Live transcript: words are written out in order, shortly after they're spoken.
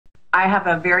I have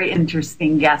a very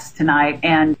interesting guest tonight,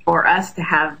 and for us to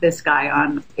have this guy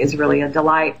on is really a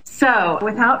delight. So,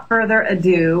 without further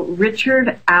ado,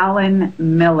 Richard Allen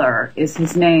Miller is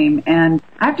his name, and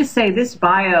I have to say this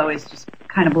bio is just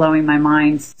kind of blowing my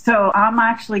mind. So, I'm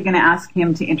actually going to ask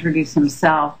him to introduce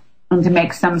himself and to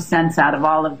make some sense out of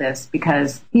all of this,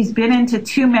 because he's been into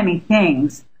too many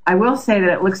things. I will say that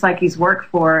it looks like he's worked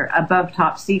for Above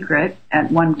Top Secret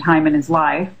at one time in his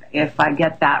life, if I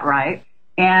get that right.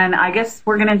 And I guess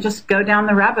we're going to just go down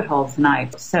the rabbit hole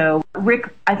tonight. So,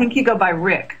 Rick, I think you go by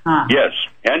Rick, huh? Yes.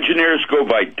 Engineers go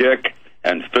by Dick,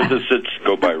 and physicists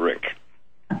go by Rick.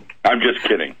 I'm just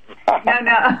kidding.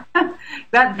 No.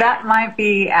 That might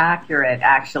be accurate,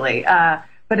 actually.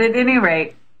 But at any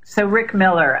rate, so Rick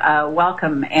Miller,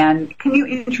 welcome. And can you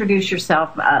introduce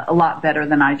yourself a lot better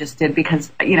than I just did?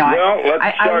 Because, you know, well,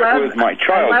 let's start with my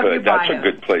childhood. That's a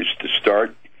good place to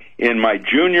start. In my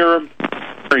junior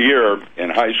year in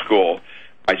high school,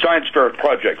 my science fair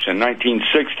projects in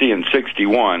 1960 and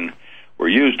 61 were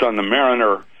used on the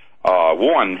Mariner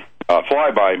 1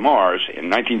 flyby Mars in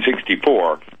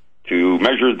 1964 to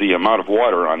measure the amount of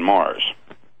water on Mars.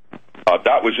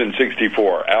 That was in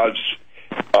 64.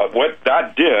 What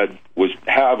that did was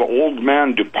have old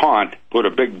man DuPont put a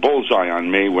big bullseye on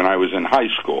me when I was in high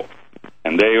school.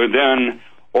 And they then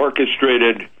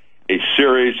orchestrated a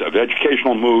series of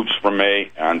educational moves for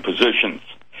me and positions.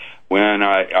 When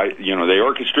they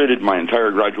orchestrated my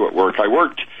entire graduate work. I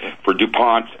worked for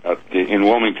DuPont in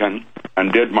Wilmington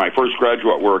and did my first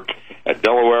graduate work at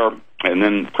Delaware and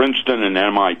then Princeton and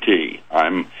MIT.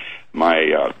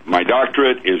 My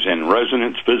doctorate is in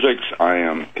resonance physics. I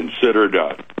am considered,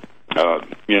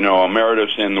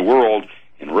 emeritus in the world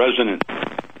in resonance,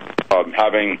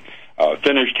 having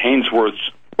finished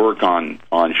Hainsworth's work on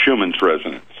Schumann's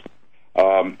resonance.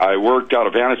 I worked out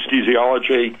of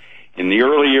anesthesiology. In the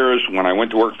early years, when I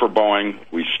went to work for Boeing,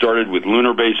 we started with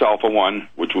Lunar Base Alpha 1,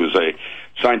 which was a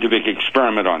scientific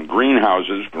experiment on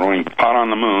greenhouses growing pot on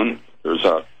the moon. There's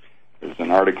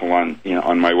an article on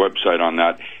my website on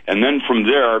that. And then from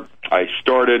there, I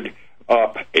started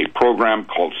up a program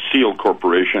called SEAL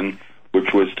Corporation,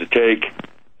 which was to take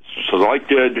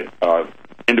selected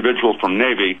individuals from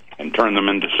Navy and turn them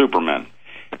into supermen.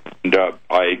 And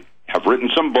I have written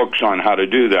some books on how to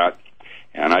do that.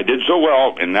 And I did so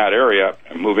well in that area,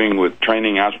 moving with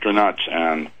training astronauts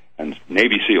and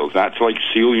Navy SEALs. That's like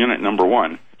SEAL Unit number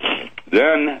 1.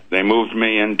 Then they moved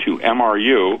me into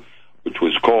MRU, which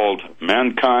was called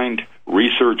Mankind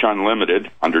Research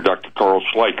Unlimited, under Dr. Carl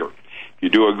Schleicher. If you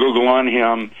do a Google on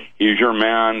him, he's your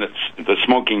man, that's the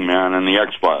smoking man in the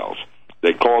X-Files.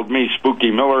 They called me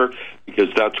Spooky Miller because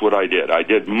that's what I did. I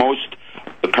did most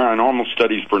of the paranormal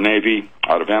studies for Navy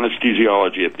out of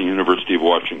anesthesiology at the University of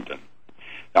Washington.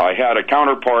 Now, I had a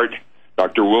counterpart,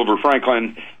 Dr. Wilbur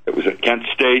Franklin, that was at Kent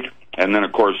State, and then,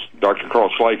 of course, Dr. Carl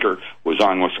Schleicher was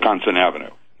on Wisconsin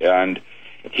Avenue. And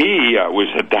he was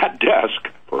at that desk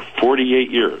for 48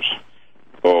 years.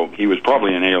 Oh, he was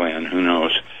probably an alien, who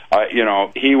knows.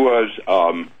 He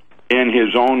was, in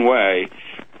his own way,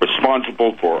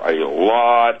 responsible for a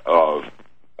lot of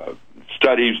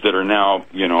studies that are now,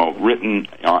 written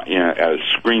as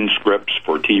screen scripts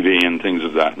for TV and things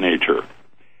of that nature.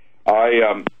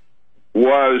 I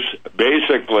was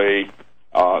basically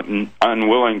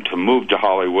unwilling to move to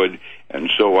Hollywood, and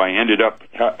so I ended up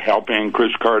helping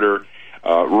Chris Carter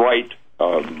write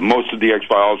most of the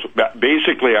X-Files.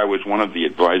 Basically, I was one of the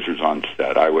advisors on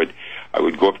set. I would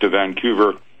go up to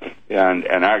Vancouver and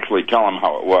actually tell them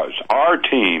how it was. Our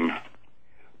team,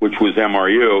 which was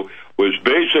MRU, was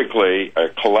basically a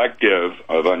collective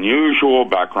of unusual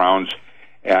backgrounds.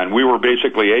 And we were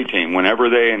basically a team. Whenever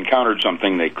they encountered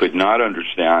something they could not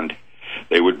understand,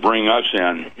 they would bring us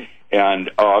in and,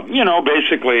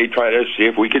 basically try to see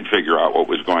if we could figure out what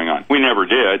was going on. We never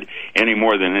did, any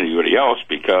more than anybody else,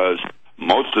 because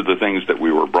most of the things that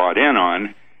we were brought in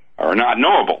on are not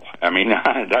knowable. I mean,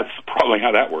 that's probably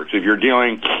how that works. If you're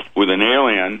dealing with an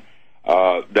alien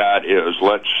that is,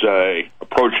 let's say,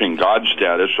 approaching God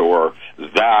status, or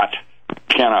that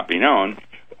cannot be known,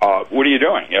 what are you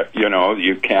doing?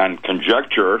 You can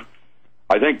conjecture.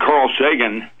 I think Carl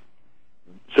Sagan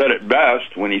said it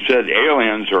best when he said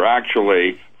aliens are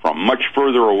actually from much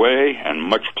further away and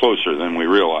much closer than we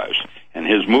realize. And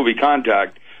his movie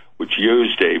Contact, which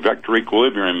used a vector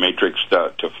equilibrium matrix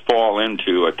to fall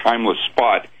into a timeless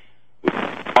spot with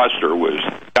cluster, was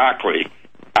exactly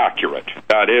accurate.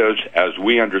 That is, as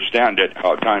we understand it,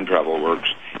 how time travel works,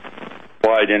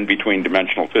 applied in between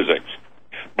dimensional physics.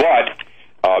 But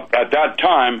at that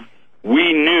time,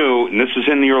 we knew, and this is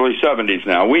in the early 70s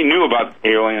now, we knew about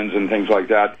aliens and things like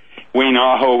that, Wayne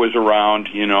Aho was around,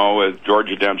 with George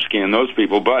Adamski and those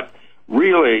people, but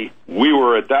really, we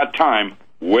were at that time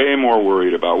way more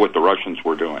worried about what the Russians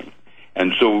were doing.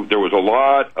 And so there was a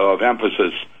lot of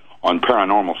emphasis on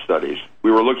paranormal studies.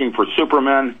 We were looking for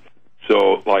supermen,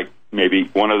 so like maybe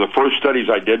one of the first studies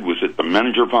I did was at the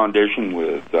Menninger Foundation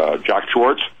with Jack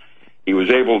Schwartz. He was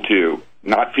able to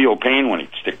not feel pain when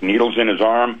he'd stick needles in his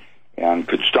arm and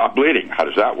could stop bleeding. How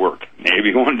does that work?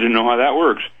 Navy wanted to know how that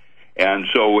works. And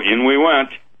so in we went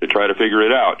to try to figure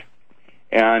it out.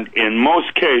 And in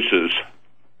most cases,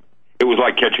 it was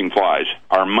like catching flies.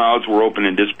 Our mouths were open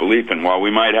in disbelief, and while we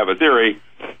might have a theory,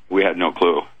 we had no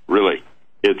clue, really.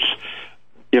 It's,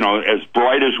 as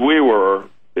bright as we were,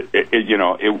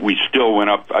 we still went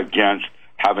up against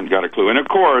haven't got a clue. And of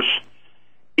course,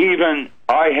 even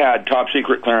I had top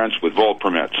secret clearance with vault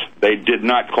permits. They did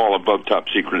not call above top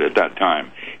secret at that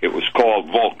time. It was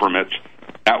called vault permits.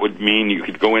 That would mean you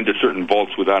could go into certain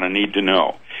vaults without a need to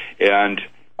know. And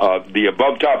the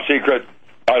above top secret,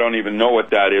 I don't even know what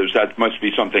that is. That must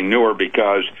be something newer,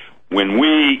 because when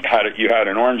we had it, you had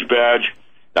an orange badge.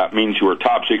 That means you were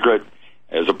top secret,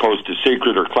 as opposed to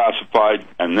secret or classified.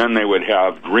 And then they would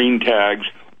have green tags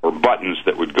or buttons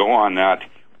that would go on that,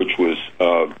 which was,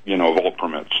 vault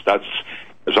permits. That's,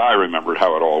 as I remembered,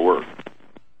 how it all worked.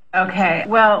 Okay,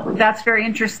 well, that's very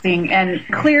interesting, and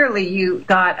clearly you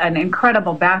got an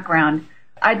incredible background.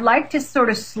 I'd like to sort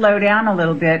of slow down a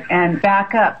little bit and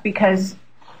back up, because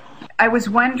I was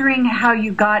wondering how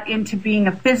you got into being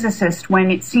a physicist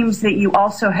when it seems that you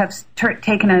also have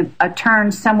taken a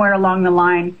turn somewhere along the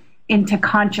line into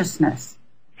consciousness.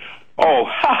 Oh,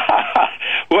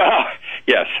 well,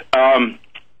 yes.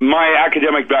 My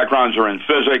academic backgrounds are in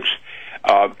physics.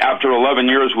 After 11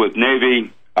 years with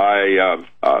Navy, I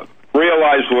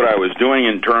realized what I was doing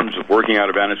in terms of working out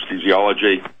of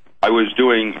anesthesiology. I was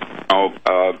doing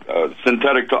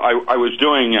synthetic. I was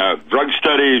doing drug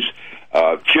studies,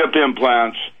 chip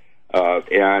implants,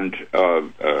 and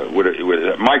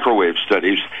microwave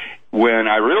studies. When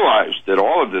I realized that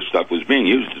all of this stuff was being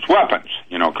used as weapons,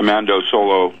 Commando,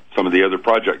 Solo, some of the other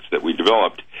projects that we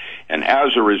developed, and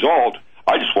as a result,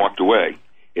 I just walked away.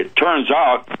 It turns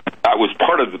out that was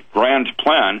part of the grand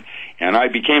plan, and I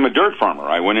became a dirt farmer.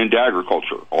 I went into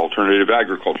agriculture, alternative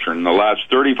agriculture. In the last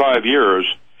 35 years,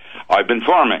 I've been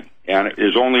farming, and it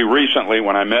is only recently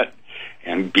when I met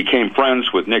and became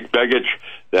friends with Nick Begich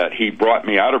that he brought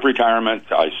me out of retirement.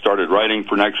 I started writing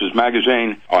for Nexus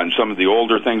Magazine on some of the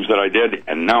older things that I did,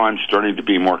 and now I'm starting to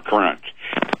be more current.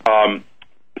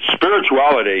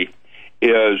 Spirituality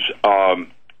is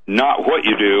not what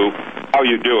you do, how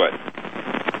you do it.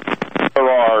 There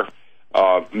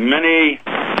are many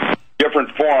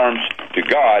different forms to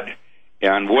God,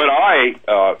 and what I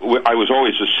was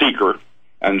always a seeker,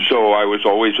 and so I was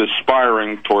always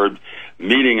aspiring toward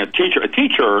meeting a teacher. A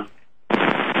teacher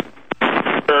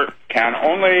can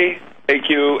only take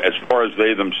you as far as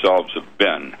they themselves have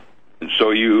been, and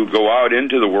so you go out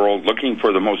into the world looking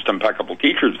for the most impeccable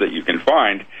teachers that you can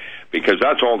find, because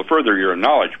that's all the further your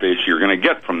knowledge base you're going to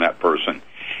get from that person.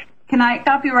 Can I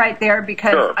stop you right there?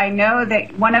 Because sure. I know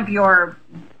that one of your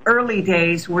early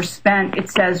days were spent, it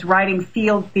says, writing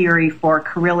field theory for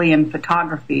Carillion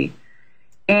photography.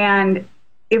 And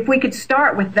if we could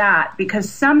start with that, because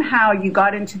somehow you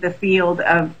got into the field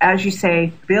of, as you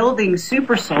say, building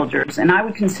super soldiers, and I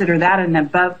would consider that an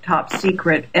above top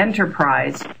secret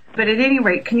enterprise. But at any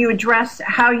rate, can you address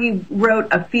how you wrote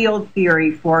a field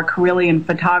theory for Carillion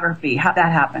photography, how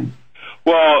that happened?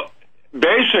 Well,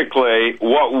 basically,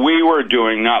 what we were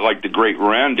doing, not like the great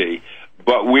Randy,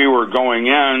 but we were going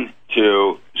in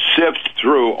to sift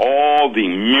through all the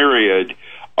myriad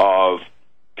of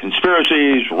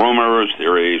conspiracies, rumors,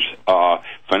 theories,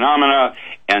 phenomena,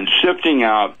 and sifting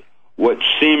out what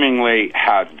seemingly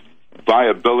had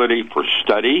viability for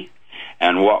study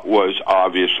and what was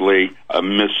obviously a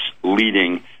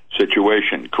misleading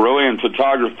situation. Carillion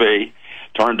photography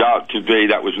turned out to be,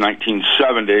 that was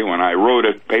 1970 when I wrote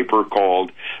a paper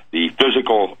called The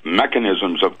Physical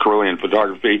Mechanisms of Carillion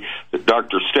Photography, that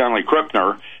Dr. Stanley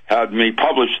Krippner had me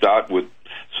publish that with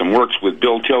some works with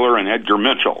Bill Tiller and Edgar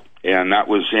Mitchell, and that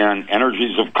was in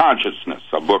Energies of Consciousness,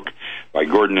 a book by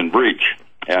Gordon and Breach.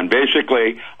 And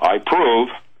basically, I prove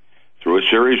through a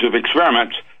series of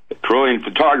experiments that Carillion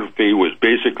photography was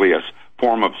basically a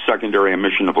form of secondary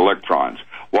emission of electrons.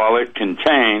 While it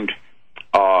contained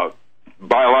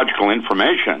biological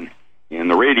information in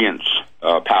the radiance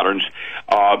patterns,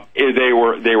 they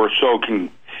were so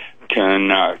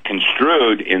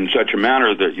construed in such a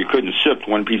manner that you couldn't sift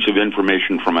one piece of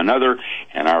information from another,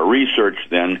 and our research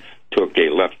then took a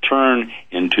left turn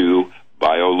into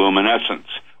bioluminescence,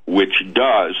 which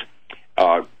does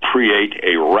create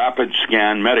a rapid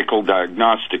scan medical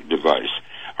diagnostic device.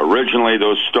 Originally,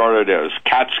 those started as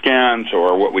CAT scans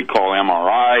or what we call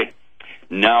MRI.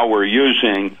 Now we're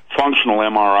using functional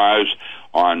MRIs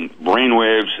on brain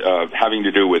waves having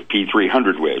to do with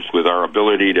P300 waves, with our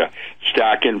ability to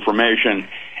stack information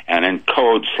and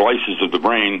encode slices of the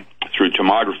brain through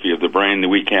tomography of the brain. That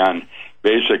we can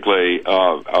basically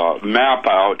map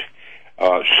out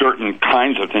certain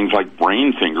kinds of things like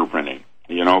brain fingerprinting,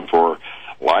 for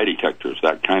lie detectors,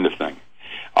 that kind of thing.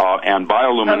 And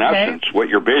bioluminescence, what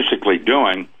you're basically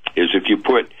doing is if you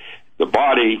put the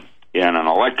body in an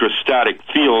electrostatic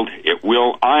field, it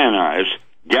will ionize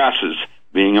gases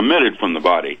being emitted from the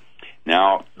body.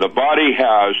 Now, the body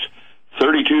has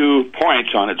 32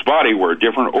 points on its body where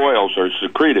different oils are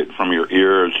secreted from your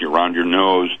ears, around your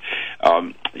nose,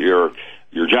 your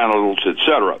genitals,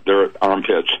 etc. There are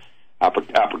armpits,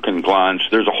 apocrine glands.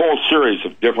 There's a whole series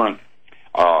of different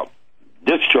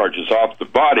discharges off the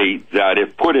body that,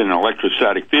 if put in an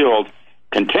electrostatic field,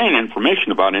 contain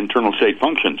information about internal state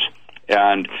functions.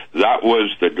 And that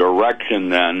was the direction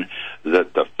then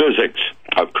that the physics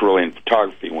of Kirlian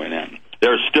photography went in.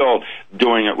 They're still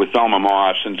doing it with Thelma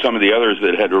Moss and some of the others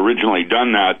that had originally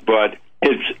done that, but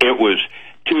it was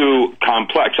too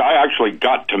complex. I actually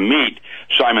got to meet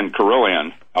Simon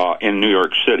Kirlian in New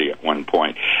York City at one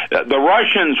point. The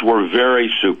Russians were very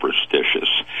superstitious,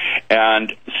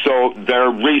 and so their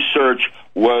research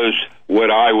was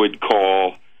what I would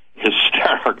call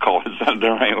hysterical. Is that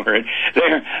the right word?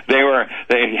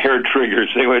 They hair triggers.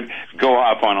 They would go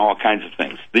off on all kinds of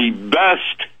things. The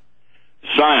best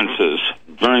sciences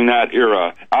during that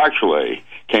era actually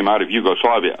came out of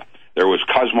Yugoslavia. There was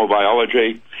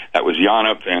cosmobiology. That was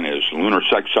Janov and his lunar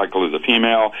sex cycle of the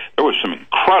female. There was some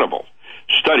incredible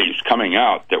studies coming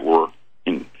out that were,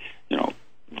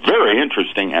 very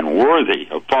interesting and worthy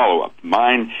of follow-up.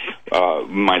 My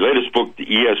latest book, The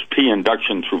ESP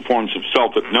Induction Through Forms of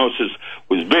Self-Hypnosis,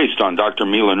 was based on Dr.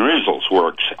 Milan Rizal's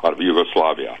works out of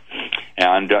Yugoslavia.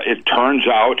 And it turns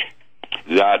out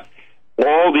that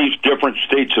all these different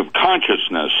states of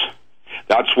consciousness,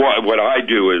 that's what I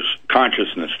do is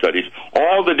consciousness studies.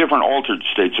 All the different altered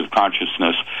states of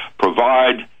consciousness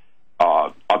provide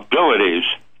abilities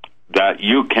that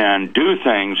you can do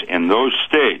things in those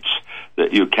states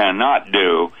that you cannot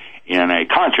do in a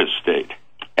conscious state.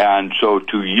 And so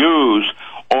to use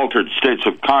altered states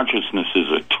of consciousness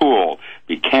as a tool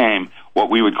became what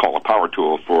we would call a power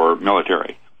tool for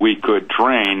military. We could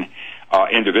train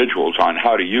individuals on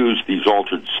how to use these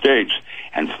altered states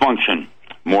and function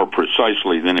more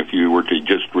precisely than if you were to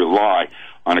just rely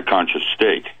on a conscious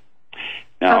state.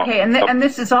 Now, okay, and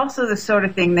this is also the sort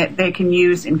of thing that they can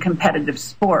use in competitive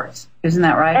sports. Isn't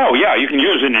that right? Oh, yeah, you can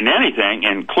use it in anything,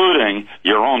 including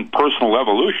your own personal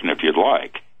evolution, if you'd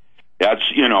like. That's,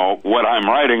 what I'm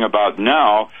writing about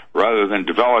now. Rather than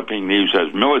developing these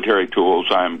as military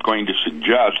tools, I'm going to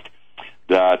suggest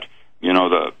that,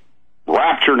 the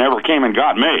rapture never came and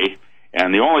got me,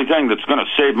 and the only thing that's going to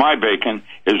save my bacon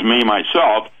is me,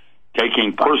 myself,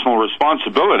 taking personal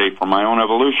responsibility for my own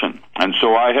evolution. And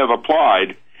so I have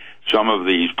applied some of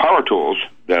these power tools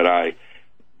that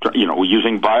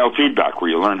using biofeedback, where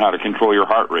you learn how to control your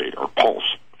heart rate or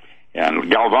pulse,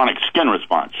 and galvanic skin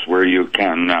response, where you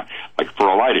can, like for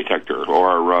a lie detector,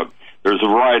 or there's a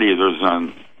variety, there's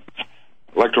an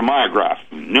electromyograph,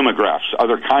 pneumographs,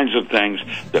 other kinds of things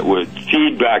that would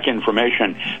feed back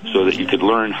information so that you could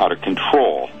learn how to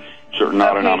control certain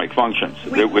autonomic functions.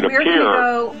 It would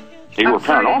appear they were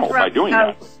paranormal by doing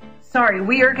that. Sorry,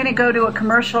 we are going to go to a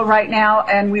commercial right now,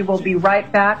 and we will be right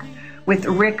back with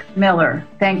Rick Miller.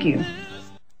 Thank you.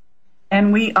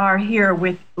 And we are here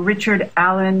with Richard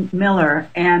Allen Miller.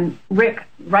 And Rick,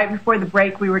 right before the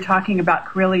break, we were talking about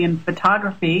Kirlian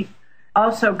photography,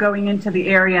 also going into the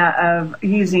area of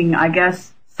using, I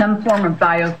guess, some form of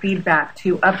biofeedback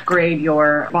to upgrade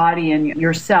your body and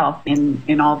yourself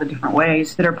in all the different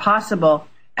ways that are possible.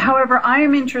 However, I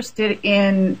am interested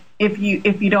in, if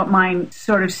you don't mind,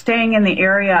 sort of staying in the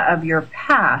area of your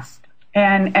past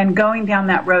and going down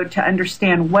that road to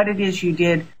understand what it is you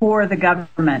did for the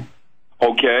government.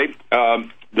 Okay.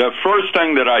 The first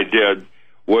thing that I did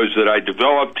was that I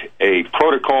developed a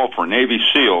protocol for Navy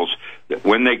SEALs that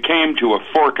when they came to a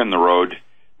fork in the road,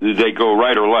 they go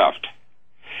right or left.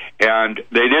 And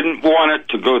they didn't want it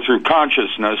to go through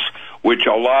consciousness, which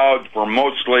allowed for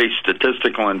mostly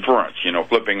statistical inference,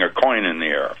 flipping a coin in the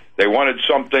air. They wanted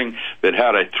something that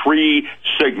had a 3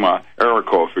 sigma error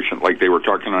coefficient, like they were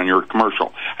talking on your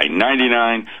commercial, a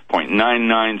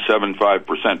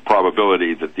 99.9975%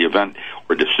 probability that the event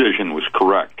or decision was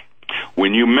correct.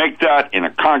 When you make that in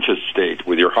a conscious state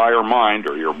with your higher mind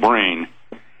or your brain,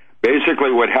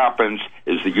 Basically what happens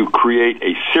is that you create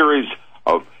a series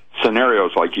of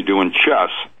scenarios like you do in chess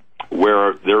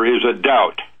where there is a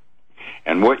doubt.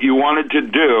 And what you wanted to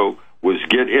do was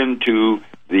get into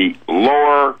the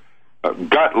lower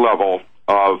gut level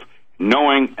of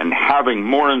knowing and having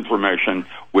more information,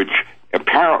 which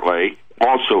apparently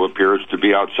also appears to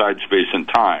be outside space and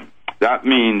time. That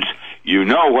means you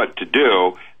know what to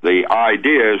do. The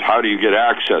idea is, how do you get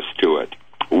access to it?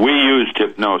 We used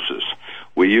hypnosis.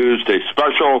 We used a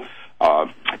special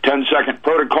 10-second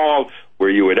protocol where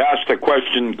you would ask the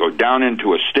question, go down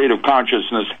into a state of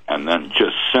consciousness, and then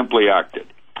just simply act it.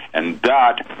 And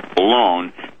that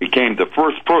alone became the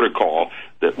first protocol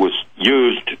that was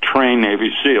used to train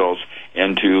Navy SEALs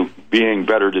into being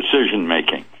better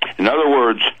decision-making. In other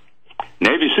words,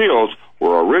 Navy SEALs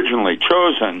were originally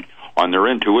chosen on their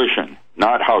intuition,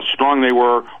 not how strong they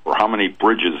were or how many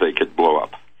bridges they could blow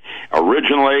up.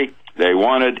 Originally, they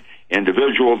wanted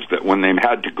individuals that when they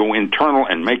had to go internal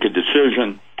and make a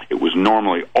decision, it was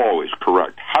normally always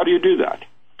correct. How do you do that?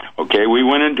 Okay, we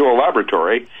went into a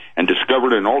laboratory and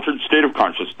discovered an altered state of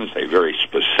consciousness, a very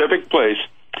specific place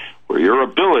where your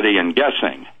ability in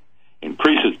guessing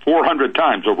increases 400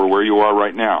 times over where you are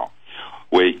right now.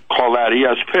 We call that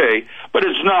ESP, but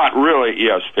it's not really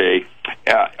ESP.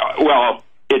 Well,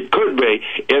 it could be.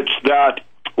 It's that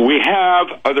we have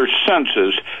other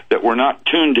senses that we're not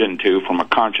tuned into from a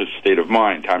conscious state of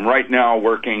mind. I'm right now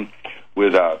working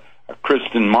with a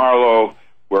Kristen Marlowe.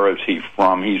 Where is he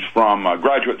from? He's from a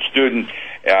graduate student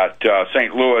at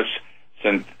St. Louis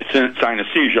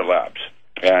Synesthesia Labs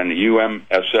and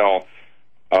UMSL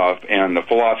and the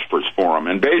Philosophers Forum.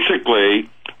 And basically,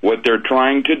 what they're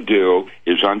trying to do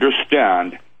is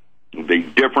understand the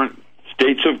different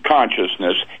states of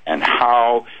consciousness and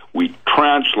how we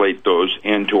translate those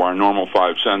into our normal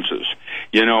five senses.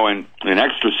 You know, in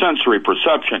extrasensory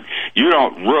perception, you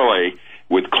don't really,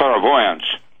 with clairvoyance,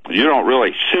 you don't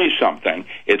really see something.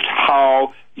 It's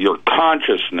how your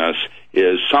consciousness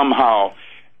is somehow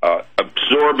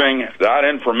absorbing that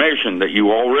information that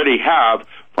you already have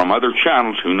from other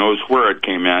channels. Who knows where it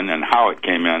came in and how it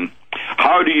came in.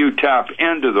 How do you tap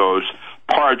into those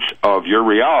parts of your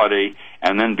reality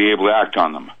and then be able to act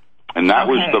on them? And that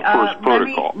was the first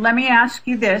protocol. Let me ask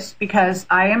you this, because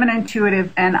I am an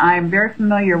intuitive and I'm very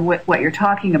familiar with what you're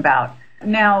talking about.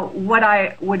 Now, what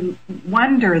I would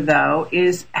wonder, though,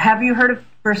 is, have you heard of,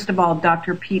 first of all,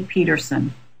 Dr. Pete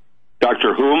Peterson?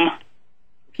 Dr. whom?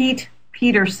 Pete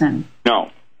Peterson. No.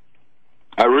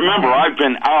 I remember I've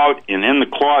been out and in the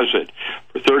closet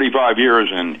for 35 years,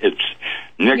 and it's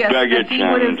Nick Begich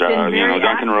and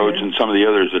Duncan Rhodes and some of the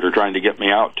others that are trying to get me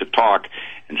out to talk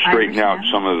and straighten out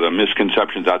some of the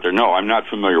misconceptions out there. No, I'm not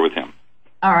familiar with him.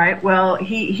 All right. Well,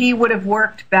 he would have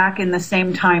worked back in the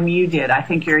same time you did. I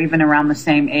think you're even around the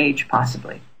same age,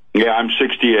 possibly. Yeah, I'm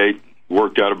 68,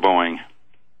 worked out of Boeing.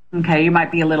 Okay, you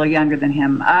might be a little younger than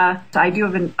him. I do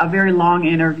have a very long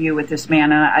interview with this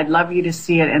man, and I'd love you to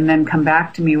see it and then come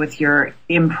back to me with your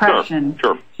impression.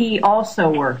 Sure. He also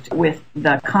worked with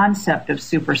the concept of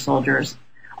super soldiers,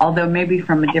 although maybe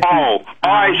from a different...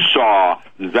 I saw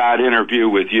that interview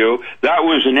with you. That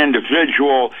was an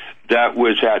individual that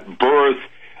was at birth,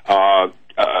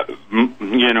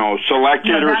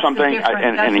 selected or something,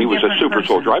 and he was a super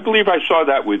soldier. I believe I saw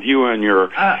that with you and your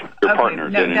partner.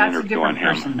 No, that's a different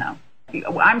person,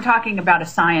 though. I'm talking about a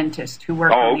scientist who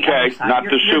worked on the other side. Not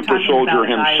the super soldier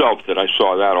himself. That I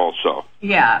saw that also.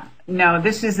 Yeah, no,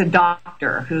 this is a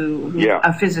doctor who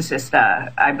a physicist,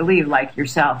 I believe, like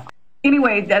yourself.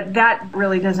 Anyway, that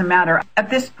really doesn't matter. At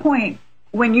this point,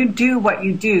 when you do what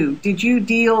you do, did you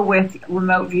deal with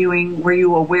remote viewing? Were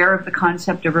you aware of the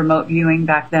concept of remote viewing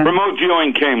back then? Remote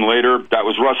viewing came later. That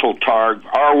was Russell Targ.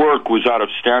 Our work was out of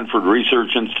Stanford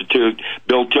Research Institute.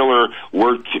 Bill Tiller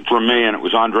worked for me, and it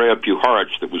was Andrea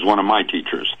Puharich that was one of my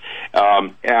teachers.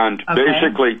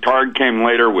 Basically, Targ came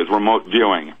later with remote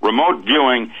viewing. Remote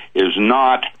viewing is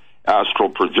not astral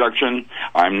projection.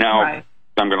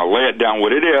 I'm going to lay it down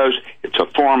what it is. It's a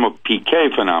form of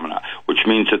PK phenomena, which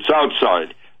means it's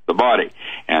outside the body,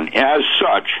 and as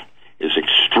such is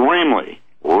extremely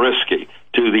risky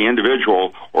to the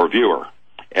individual or viewer.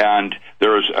 And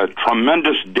there's a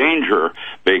tremendous danger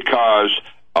because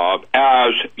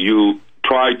as you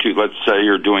try to, let's say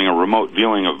you're doing a remote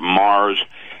viewing of Mars,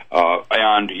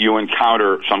 and you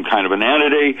encounter some kind of an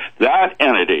entity, that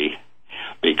entity,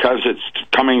 because it's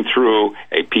coming through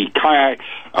a PK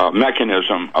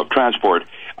mechanism of transport,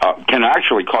 can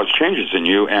actually cause changes in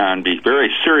you and be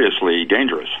very seriously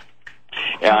dangerous.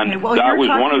 And well, that was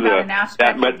one of the...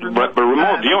 But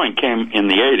remote viewing came in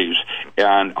the 80s,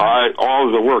 and all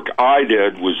of the work I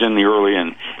did was in the early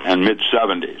and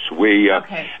mid-70s. We,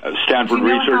 Stanford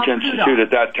Research Institute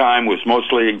at that time was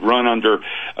mostly run under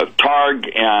TARG,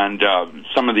 and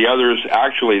some of the others,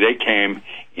 actually, they came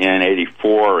in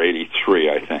 84 or 83,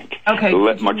 I think. Okay.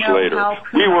 Much later.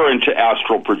 We were into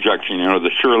astral projection,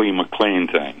 the Shirley MacLaine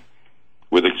thing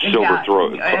with a silver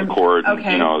cord.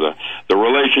 Okay. The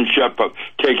relationship of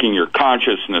taking your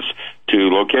consciousness to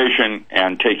location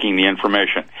and taking the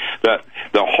information. The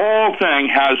whole thing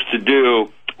has to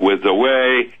do with the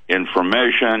way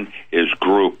information is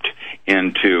grouped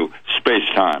into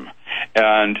space-time.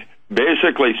 And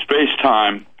basically,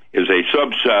 space-time is a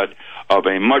subset of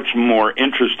a much more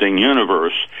interesting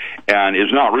universe and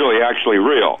is not really actually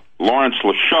real. Lawrence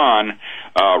LeShan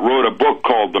wrote a book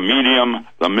called The Medium,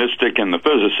 the Mystic, and the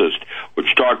Physicist,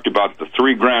 which talked about the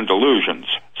three grand illusions: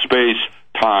 space,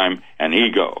 time, and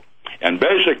ego. And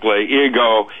basically,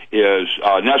 ego is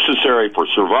necessary for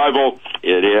survival.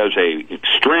 It is a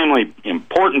extremely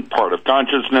important part of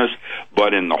consciousness,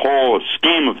 but in the whole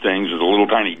scheme of things, is a little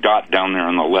tiny dot down there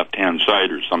on the left-hand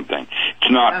side or something.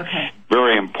 It's not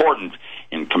very important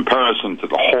in comparison to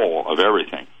the whole of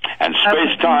everything. And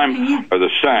space-time are the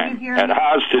same. It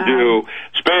has to do,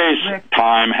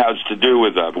 space-time has to do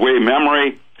with the way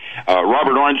memory.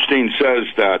 Robert Ornstein says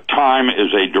that time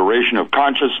is a duration of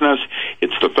consciousness.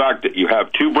 It's the fact that you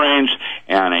have two brains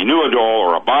and a noodle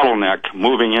or a bottleneck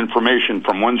moving information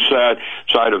from one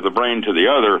side of the brain to the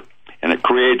other, and it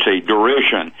creates a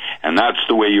duration, and that's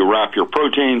the way you wrap your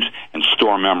proteins and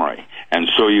store memory. And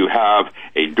so you have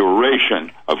a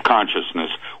duration of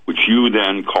consciousness, which you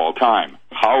then call time.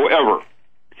 However,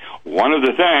 one of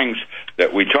the things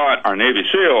that we taught our Navy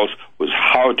SEALs was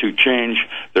how to change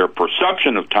their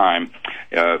perception of time,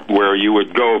 where you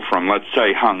would go from, let's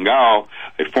say, Hangao,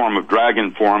 a form of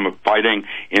dragon form of fighting,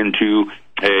 into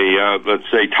let's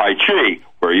say, Tai Chi,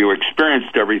 where you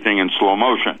experienced everything in slow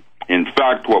motion. In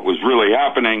fact, what was really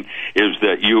happening is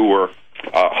that you were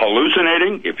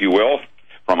hallucinating, if you will,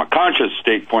 from a conscious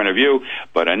state point of view,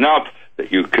 but enough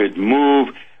that you could move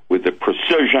with the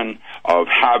precision of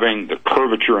having the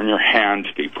curvature in your hand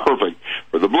to be perfect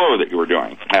for the blow that you were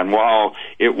doing. And while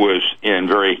it was in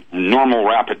very normal,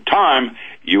 rapid time,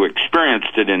 you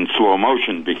experienced it in slow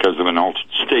motion because of an altered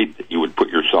state that you would put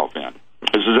yourself in.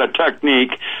 This is a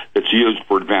technique that's used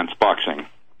for advanced boxing.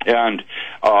 And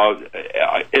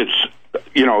it's,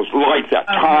 like that.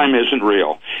 Time isn't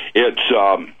real. It's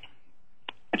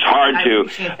hard to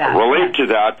relate to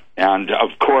that, and of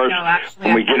course,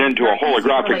 when we get into a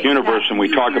holographic universe and we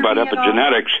talk about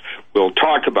epigenetics, we'll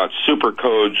talk about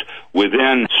supercodes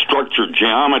within structured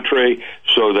geometry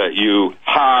so that you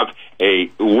have a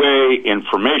way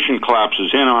information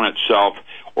collapses in on itself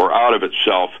or out of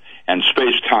itself, and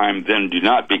space-time then do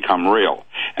not become real.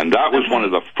 And that was one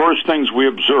of the first things we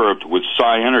observed with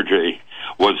psi energy,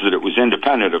 was that it was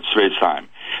independent of space-time.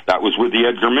 That was with the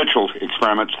Edgar Mitchell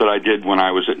experiments that I did when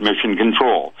I was at Mission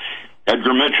Control.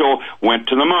 Edgar Mitchell went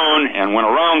to the moon and went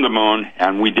around the moon,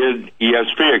 and we did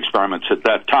ESP experiments at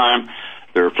that time.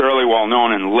 They're fairly well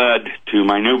known and led to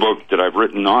my new book that I've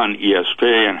written on ESP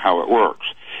and how it works.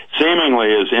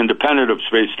 Seemingly is independent of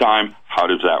space-time. How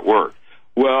does that work?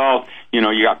 Well, you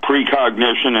got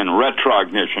precognition and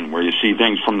retrognition, where you see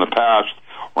things from the past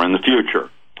or in the future.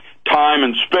 Time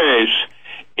and space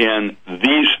in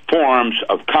these forms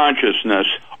of consciousness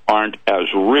aren't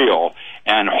as real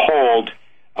and hold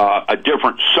a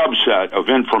different subset of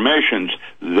informations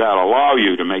that allow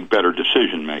you to make better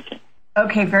decision making.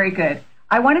 Okay, very good.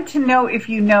 I wanted to know if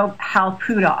you know Hal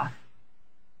Puthoff.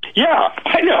 Yeah,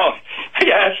 I know.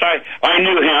 Yes, I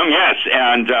knew him. Yes,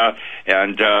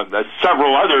 and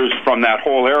several others from that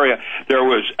whole area. There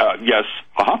was yes.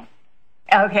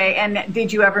 Okay, and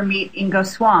did you ever meet Ingo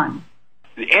Swann?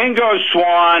 Ingo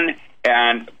Swann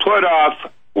and Puthoff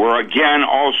were again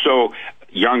also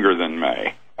younger than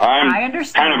me. I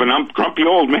understand. Kind of an grumpy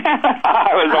old man.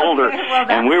 I was older, well,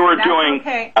 and we were doing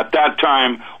at that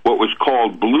time what was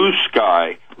called blue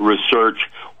sky research,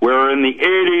 where in the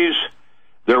 80s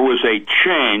there was a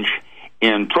change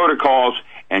in protocols,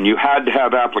 and you had to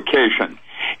have application.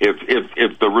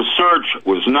 If the research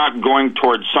was not going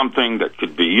towards something that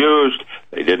could be used,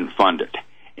 they didn't fund it.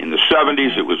 In the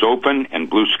 70s, it was open and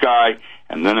blue sky,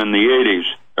 and then in the 80s,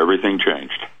 everything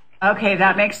changed. Okay,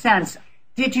 that makes sense.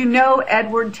 Did you know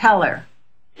Edward Teller?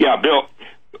 Yeah, Bill.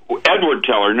 Edward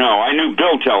Teller, no. I knew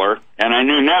Bill Teller, and I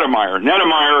knew Nettemeyer.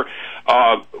 Nettemeyer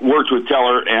worked with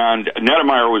Teller, and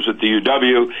Nettemeyer was at the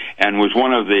UW and was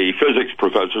one of the physics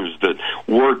professors that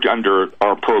worked under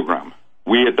our program.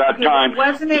 We, at that time,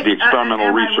 wasn't it the experimental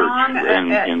am I research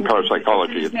wrong? in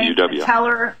parapsychology at the UW.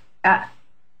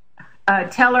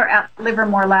 Teller at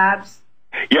Livermore Labs?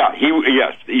 Yeah,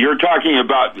 yes. You're talking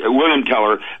about William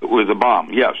Teller with the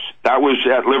bomb. Yes, that was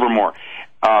at Livermore.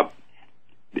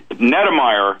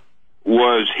 Nedemeyer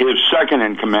was his second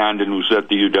in command and was at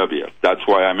the UW. That's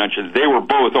why I mentioned they were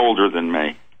both older than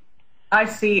me. I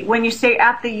see. When you say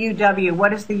at the UW,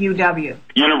 what is the UW?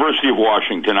 University of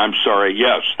Washington. I'm sorry.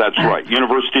 Yes, that's right.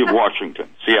 University of Washington,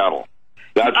 Seattle.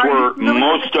 That's where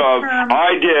most of...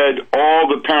 I did all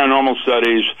the paranormal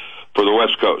studies for the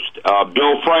West Coast.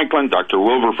 Bill Franklin, Dr.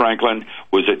 Wilbur Franklin,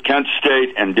 was at Kent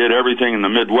State and did everything in the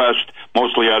Midwest,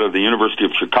 mostly out of the University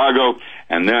of Chicago,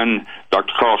 and then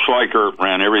Dr. Carl Schleicher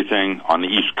ran everything on the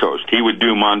East Coast. He would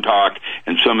do Montauk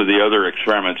and some of the other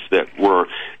experiments that were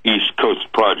East Coast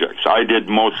projects. I did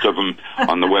most of them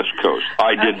on the West Coast.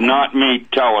 I did not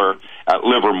meet Teller at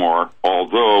Livermore,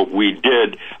 although we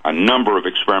did a number of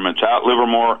experiments at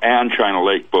Livermore and China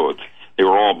Lake both. They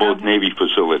were all both Navy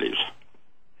facilities.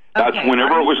 That's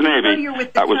whenever it was Navy,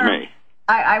 that was me.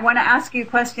 I want to ask you a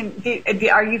question.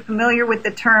 Are you familiar with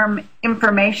the term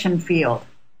information field?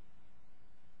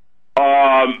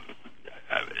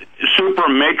 Super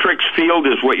matrix field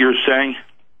is what you're saying?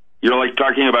 You're like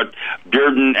talking about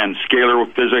Bearden and scalar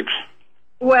physics?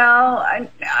 Well,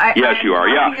 yes, you are.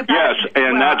 Yeah, yes,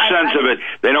 in that sense of it,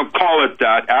 they don't call it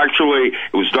that. Actually,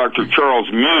 it was Dr. Charles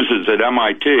Muses at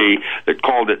MIT that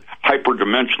called it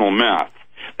hyperdimensional math.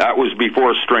 That was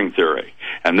before string theory.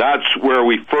 And that's where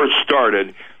we first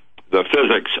started the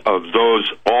physics of those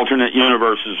alternate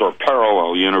universes or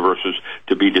parallel universes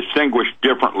to be distinguished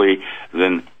differently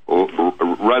than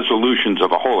resolutions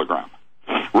of a hologram.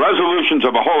 Resolutions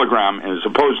of a hologram, as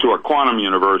opposed to a quantum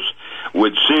universe,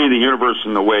 would see the universe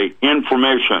in the way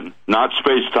information, not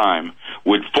space-time,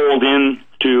 would fold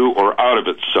into or out of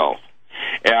itself.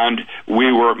 And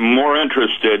we were more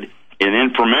interested in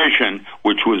information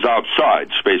which was outside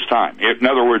space-time. In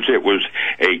other words, it was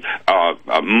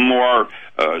a more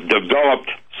developed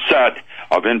set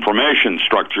of information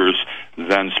structures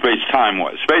than space-time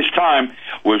was. Space-time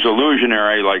was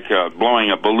illusionary, like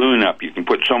blowing a balloon up. You can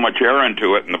put so much air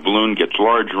into it, and the balloon gets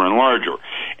larger and larger.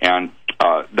 And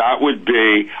that would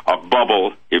be a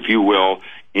bubble, if you will,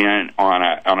 on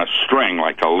a string,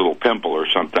 like a little pimple or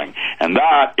something. And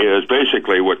that is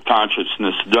basically what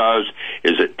consciousness does,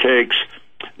 is it takes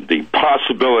the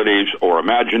possibilities or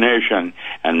imagination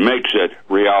and makes it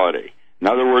reality. In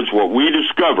other words, what we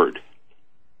discovered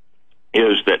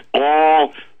is that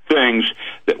all things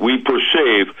that we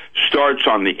perceive starts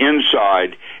on the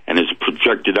inside and is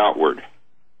projected outward.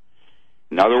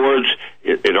 In other words,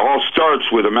 it all starts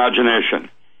with imagination,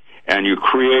 and you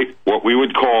create what we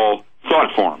would call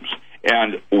thought forms.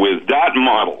 And with that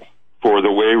model for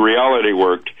the way reality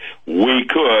worked, we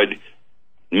could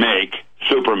make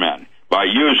Superman by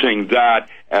using that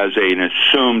as an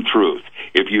assumed truth.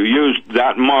 If you used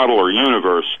that model or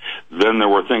universe, then there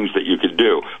were things that you could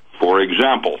do. For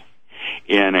example,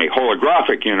 in a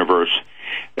holographic universe,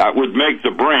 that would make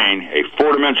the brain a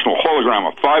four-dimensional hologram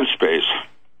of five space,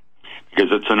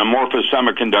 because it's an amorphous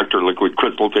semiconductor, liquid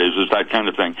crystal phases, that kind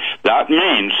of thing. That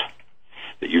means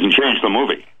that you can change the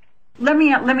movie. Let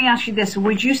me ask you this.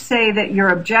 Would you say that your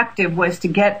objective was to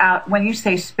get out, when you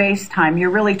say space-time, you're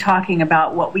really talking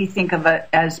about what we think of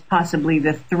as possibly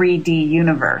the 3D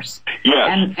universe?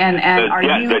 Yes. And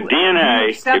the DNA,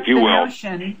 if you will,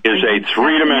 is a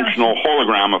three-dimensional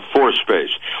hologram of four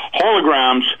space.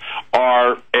 Holograms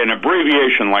are an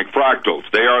abbreviation like fractals.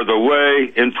 They are the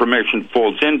way information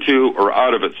folds into or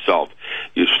out of itself.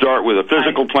 You start with a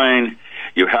physical plane.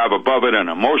 You have above it an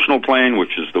emotional plane,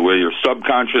 which is the way your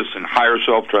subconscious and higher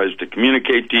self tries to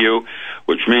communicate to you,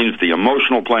 which means the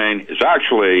emotional plane is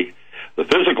actually the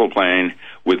physical plane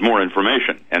with more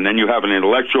information. And then you have an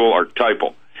intellectual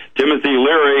archetypal. Timothy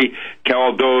Leary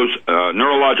called those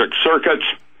neurologic circuits,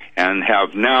 and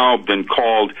have now been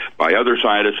called by other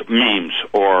scientists memes,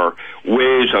 or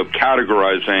ways of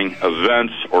categorizing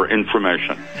events or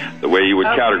information, the way you would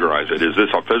categorize it. Is this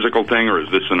a physical thing or is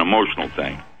this an emotional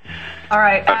thing? All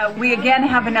right. We again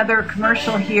have another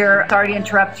commercial here. Sorry to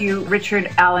interrupt you, Richard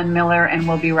Allen Miller, and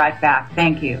we'll be right back.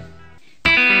 Thank you.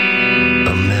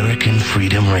 American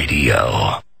Freedom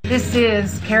Radio. This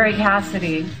is Kerry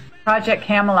Cassidy, Project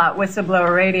Camelot,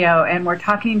 Whistleblower Radio, and we're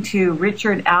talking to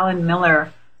Richard Allen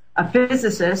Miller, a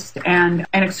physicist and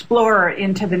an explorer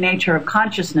into the nature of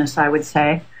consciousness, I would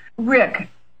say. Rick,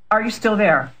 are you still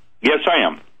there? Yes, I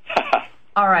am.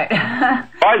 All right.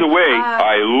 By the way,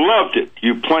 I loved it,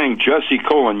 you playing Jesse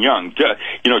Colin Young.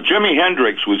 You know, Jimi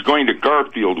Hendrix was going to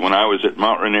Garfield when I was at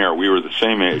Mount Rainier. We were the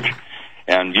same age.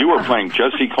 And you were playing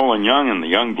Jesse Colin Young and the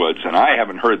Youngbloods, and I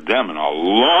haven't heard them in a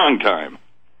long time.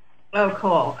 Oh,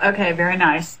 cool. Okay, very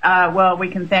nice. Well, we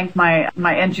can thank my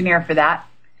engineer for that.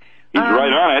 He's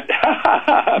right on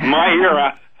it. My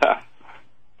era.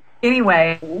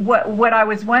 Anyway, what I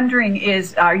was wondering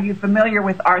is, are you familiar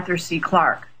with Arthur C.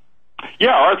 Clarke?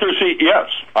 Yeah, Arthur C. Yes,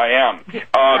 I am.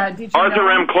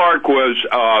 Arthur M. Clarke was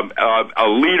a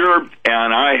leader,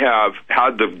 and I have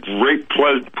had the great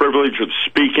privilege of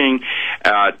speaking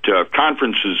at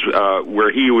conferences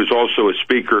where he was also a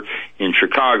speaker in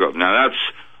Chicago. Now, that's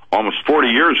almost 40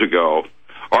 years ago.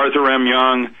 Arthur M.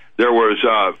 Young, there was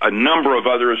a number of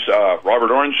others, Robert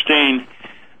Ornstein,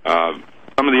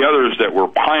 some of the others that were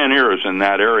pioneers in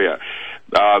that area.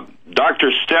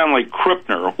 Dr. Stanley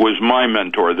Krippner was my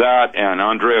mentor, that and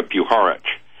Andrea Puharich.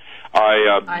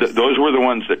 Those were the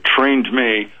ones that trained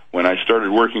me when I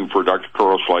started working for Dr.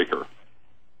 Carl Schleicher.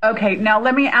 Okay, now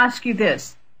let me ask you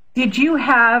this. Did you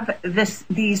have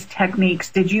these techniques,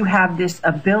 did you have this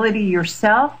ability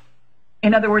yourself?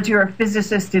 In other words, you're a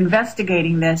physicist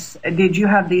investigating this. Did you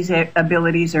have these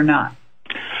abilities or not?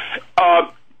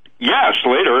 Yes,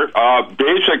 later.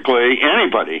 Basically,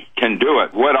 anybody can do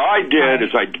it. What I did is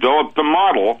I developed the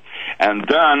model, and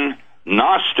then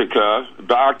Gnostica,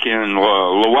 back in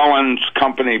Llewellyn's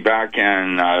company, back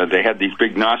in, they had these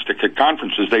big Gnostica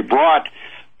conferences. They brought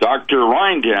Dr.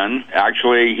 Rind in.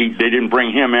 Actually, they didn't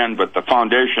bring him in, but the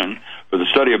Foundation for the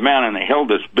Study of Man, and they held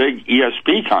this big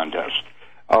ESP contest.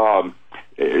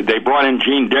 They brought in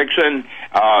Gene Dixon,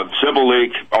 Sybil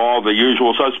Leek, all the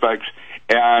usual suspects,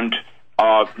 and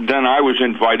then I was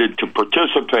invited to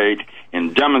participate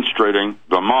in demonstrating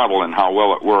the model and how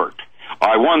well it worked.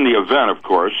 I won the event, of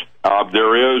course.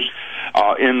 There is,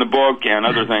 in the book and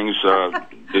other things,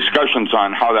 discussions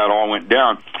on how that all went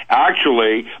down.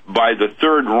 Actually, by the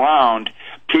third round,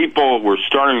 people were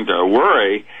starting to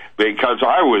worry because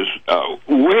I was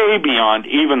way beyond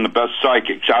even the best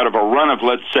psychics. Out of a run of,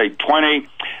 let's say, 20,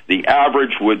 the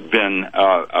average would have been,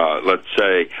 let's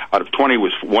say, out of 20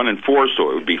 was 1 in 4,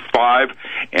 so it would be 5.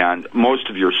 And most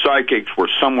of your psychics were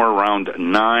somewhere around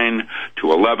 9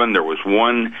 to 11. There was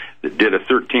one that did a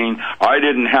 13. I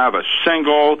didn't have a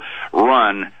single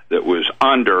run that was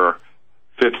under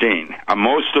 15.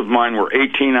 Most of mine were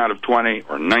 18 out of 20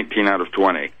 or 19 out of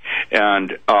 20.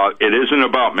 And it isn't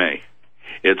about me.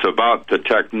 It's about the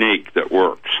technique that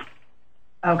works.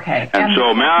 Okay. And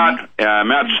so Matt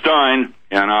Stein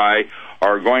and I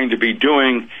are going to be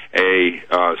doing a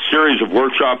series of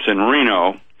workshops in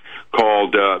Reno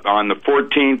called on the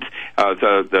 14th,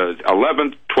 the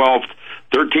 11th, 12th,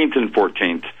 13th, and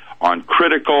 14th on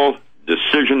critical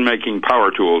decision-making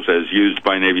power tools as used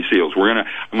by Navy SEALs. I'm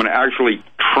gonna actually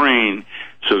train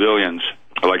civilians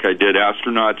like I did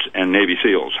astronauts and Navy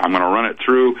SEALs. I'm going to run it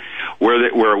through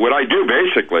where what I do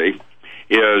basically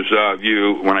is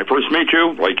when I first meet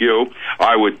you, like you,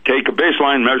 I would take a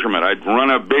baseline measurement. I'd run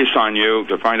a base on you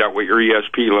to find out what your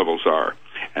ESP levels are.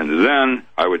 And then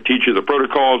I would teach you the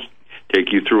protocols,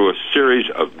 take you through a series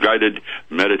of guided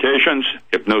meditations,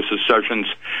 hypnosis sessions,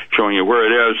 showing you where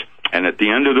it is. And at the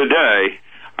end of the day,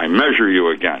 I measure you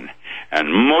again.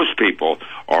 And most people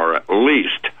are at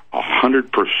least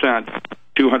 100%,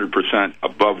 200%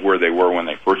 above where they were when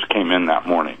they first came in that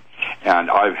morning. And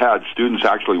I've had students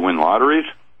actually win lotteries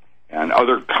and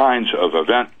other kinds of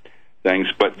event things.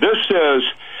 But this is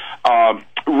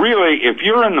really, if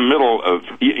you're in the middle of,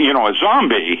 a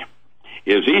zombie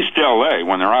is East LA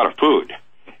when they're out of food.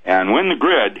 And when the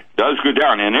grid does go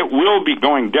down, and it will be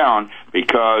going down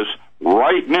because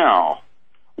right now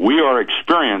we are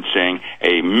experiencing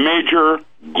a major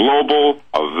global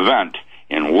event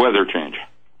in weather change.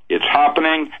 It's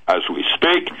happening as we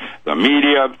speak. The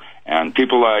media and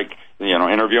people like,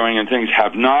 interviewing and things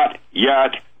have not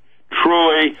yet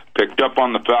truly picked up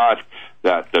on the fact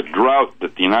that the drought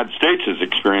that the United States is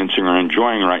experiencing or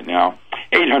enjoying right now,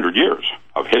 800 years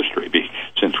of history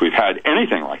since we've had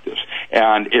anything like this.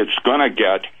 And it's going to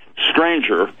get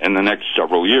stranger in the next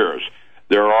several years.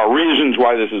 There are reasons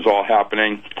why this is all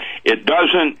happening. It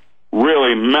doesn't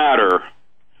really matter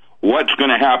what's going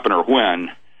to happen or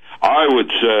when. I would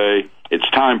say it's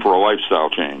time for a lifestyle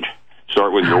change.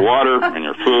 Start with your water and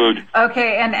your food.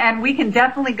 Okay, and we can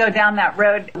definitely go down that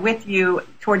road with you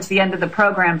towards the end of the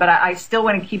program, but I still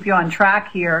want to keep you on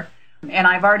track here. And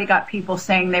I've already got people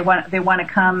saying they want to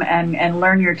come and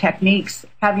learn your techniques.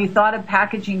 Have you thought of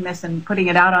packaging this and putting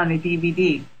it out on a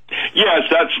DVD? Yes,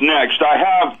 that's next. I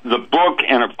have the book,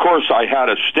 and of course I had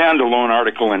a standalone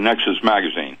article in Nexus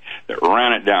magazine that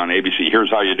ran it down, ABC, here's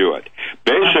how you do it.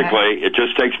 Basically, It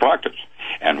just takes practice.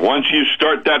 And once you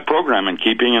start that program and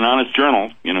keeping an honest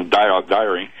journal,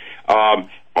 diary, all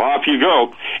off you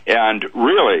go. And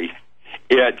really,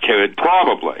 it could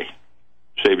probably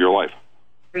save your life.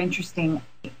 Very interesting.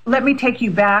 Let me take you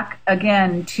back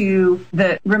again to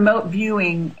the remote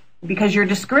viewing, because your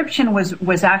description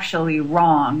was actually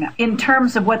wrong in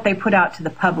terms of what they put out to the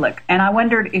public. And I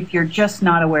wondered if you're just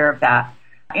not aware of that.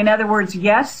 In other words,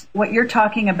 yes, what you're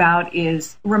talking about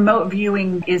is remote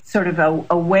viewing is sort of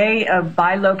a way of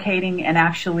bilocating and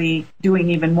actually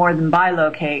doing even more than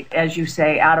bilocate, as you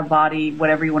say, out of body,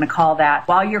 whatever you want to call that,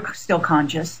 while you're still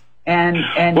conscious. And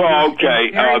well,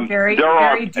 okay, very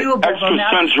doable.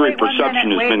 Extrasensory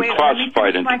perception has been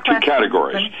classified into two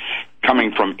categories,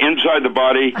 coming from inside the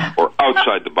body or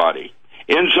outside the body.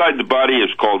 Inside the body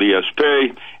is called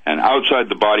ESP, and outside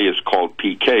the body is called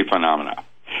PK phenomena.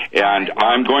 And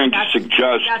I'm going to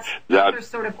suggest that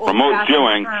sort of remote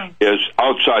viewing is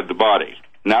outside the body.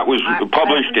 And that was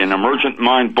published in Emergent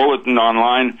Mind Bulletin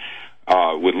Online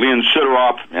with Leon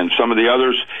Sidoroff and some of the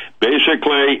others.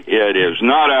 Basically, it is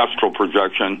not astral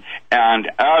projection, and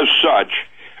as such,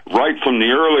 right from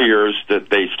the early years that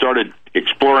they started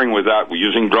exploring with that,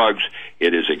 using drugs,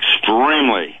 it is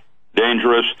extremely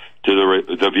dangerous to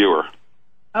the viewer.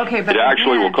 Okay, but it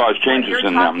actually will cause changes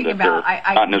in them that they're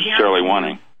not necessarily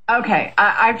wanting. Okay,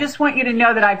 I just want you to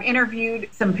know that I've interviewed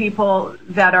some people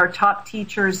that are top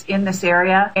teachers in this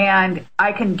area, and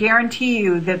I can guarantee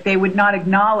you that they would not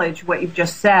acknowledge what you've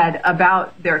just said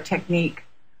about their technique.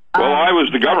 Well, I was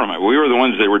the government. We were the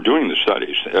ones that were doing the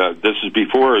studies. This is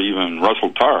before even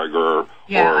Russell Targ or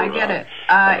I get it,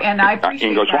 and I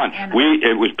appreciate that.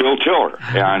 It was Bill Tiller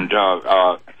and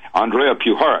Andrea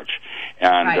Puharich,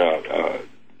 and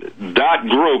that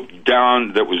group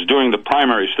down that was doing the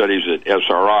primary studies at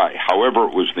SRI. However,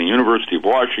 it was the University of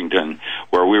Washington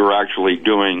where we were actually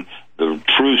doing the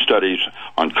true studies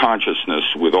on consciousness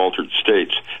with altered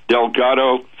states.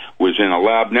 Delgado was in a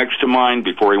lab next to mine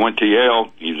before he went to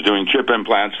Yale. He was doing chip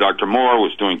implants. Dr. Moore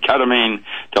was doing ketamine,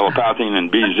 telepathy,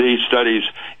 and BZ studies,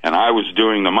 and I was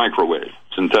doing the microwave,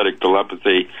 synthetic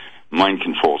telepathy, mind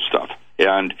control stuff.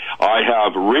 And I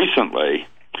have recently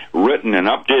written an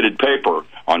updated paper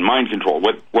on mind control,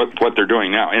 what they're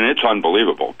doing now, and it's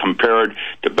unbelievable compared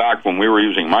to back when we were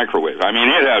using microwave. I mean,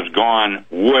 it has gone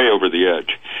way over the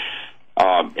edge.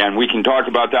 And we can talk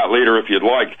about that later if you'd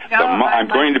like. I'm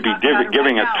going to be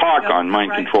giving a talk on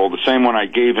mind control, the same one I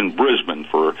gave in Brisbane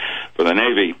for the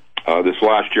Navy. This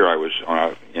last year I was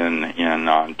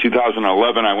in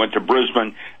 2011, I went to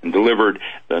Brisbane and delivered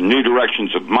the new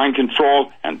directions of mind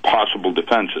control and possible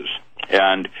defenses.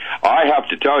 And I have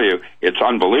to tell you, it's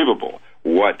unbelievable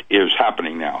what is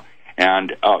happening now.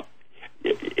 And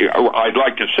I'd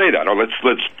like to say that.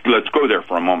 Let's go there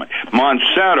for a moment.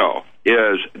 Monsanto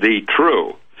is the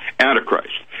true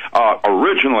Antichrist.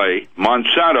 Originally,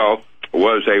 Monsanto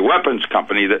was a weapons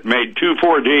company that made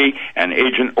 2,4-D and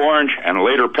Agent Orange and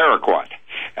later Paraquat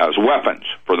as weapons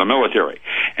for the military.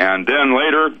 And then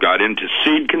later got into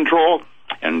seed control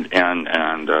and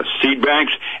seed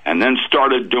banks, and then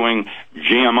started doing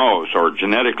GMOs, or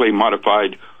genetically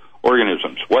modified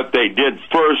organisms. What they did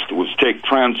first was take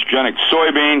transgenic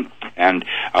soybean and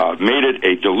made it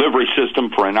a delivery system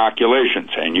for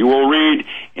inoculations. And you will read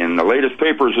in the latest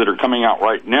papers that are coming out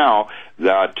right now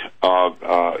that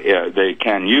they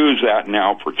can use that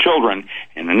now for children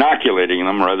in inoculating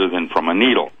them rather than from a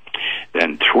needle.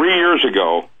 Then 3 years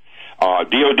ago,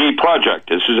 DOD project,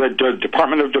 this is a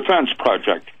Department of Defense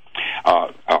project,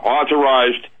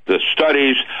 authorized the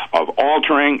studies of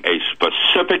altering a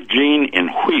specific gene in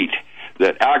wheat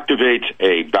that activates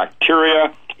a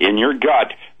bacteria in your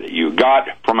gut that you got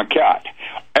from a cat.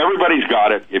 Everybody's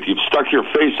got it. If you've stuck your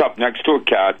face up next to a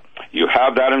cat, you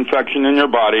have that infection in your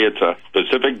body. It's a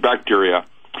specific bacteria,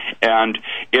 and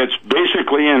it's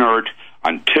basically inert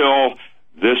until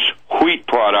this wheat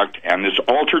product and this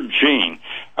altered gene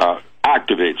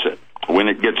activates it. When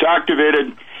it gets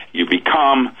activated, you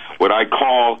become what I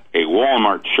call a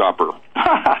Walmart shopper.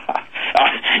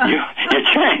 You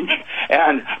change.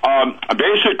 And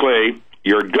basically,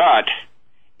 your gut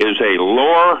is a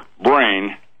lower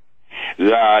brain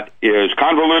that is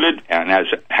convoluted and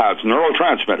has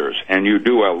neurotransmitters, and you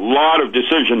do a lot of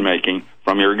decision-making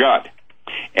from your gut.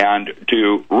 And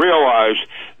to realize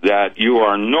that you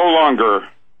are no longer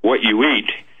what you eat,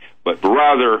 but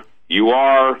rather you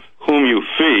are whom you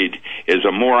feed, is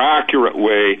a more accurate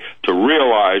way to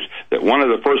realize that one of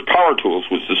the first power tools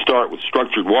was to start with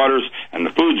structured waters and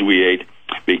the foods we ate,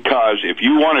 because if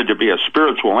you wanted to be a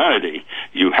spiritual entity,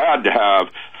 you had to have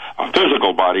a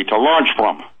physical body to launch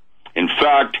from. In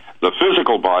fact, the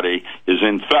physical body is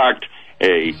in fact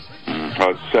a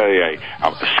let's say,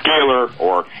 a scalar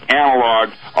or analog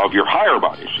of your higher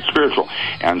bodies, spiritual.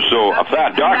 And so a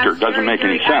fat doctor doesn't make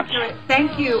any sense. Accurate.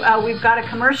 Thank you. We've got a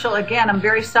commercial again. I'm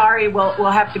very sorry.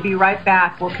 We'll have to be right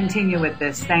back. We'll continue with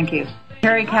this. Thank you.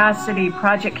 Kerry Cassidy,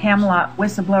 Project Camelot,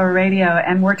 Whistleblower Radio,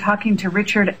 and we're talking to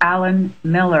Richard Allen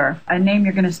Miller, a name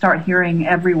you're going to start hearing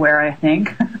everywhere, I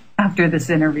think, after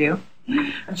this interview,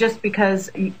 just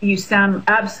because you sound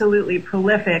absolutely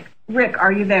prolific. Rick,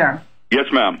 are you there? Yes,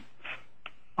 ma'am.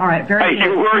 All right, very good. Hey,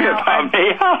 you worry about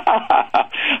me.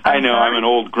 I know, I'm an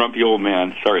old, grumpy old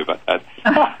man. Sorry about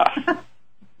that.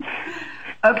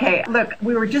 Okay, look,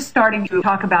 we were just starting to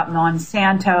talk about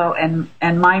Monsanto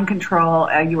and mind control.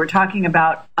 You were talking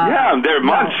about...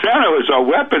 Monsanto is a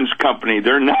weapons company.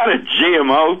 They're not a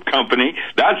GMO company.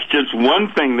 That's just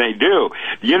one thing they do.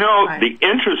 You know, right. The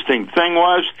interesting thing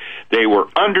was they were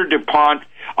under DuPont.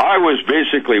 I was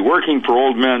basically working for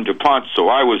old man DuPont, so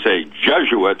I was a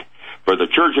Jesuit for the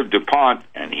Church of DuPont,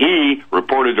 and he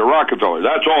reported to Rockefeller.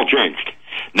 That's all changed.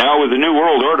 Now with the New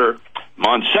World Order,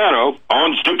 Monsanto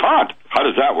owns DuPont. How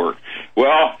does that work?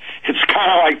 Well, it's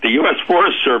kind of like the U.S.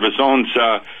 Forest Service owns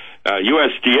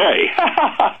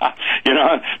USDA. You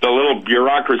know, the little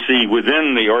bureaucracy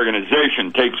within the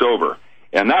organization takes over.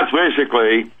 And that's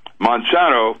basically,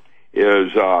 Monsanto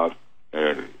is a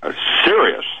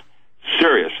serious,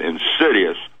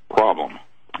 insidious problem.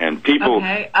 And people do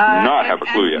not have a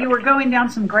clue yet. You were going down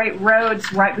some great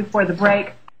roads right before the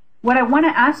break. What I want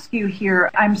to ask you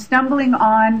here, I'm stumbling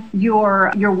on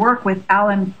your work with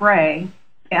Alan Frey,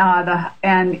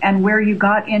 and where you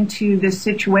got into this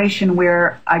situation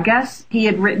where I guess he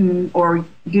had written, or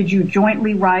did you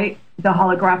jointly write the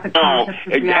holographic concept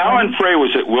of reality? Alan Frey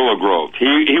was at Willow Grove.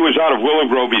 He was out of Willow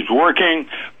Grove. He's working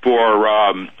for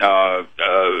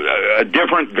a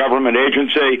different government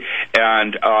agency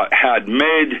and had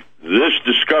made this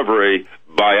discovery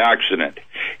by accident.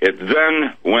 It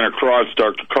then went across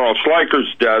Dr. Carl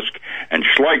Schleicher's desk, and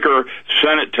Schleicher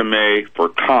sent it to me for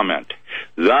comment.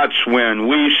 That's when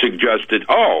we suggested,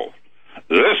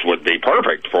 this would be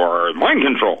perfect for mind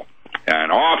control.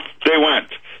 And off they went,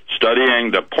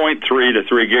 studying the 0.3 to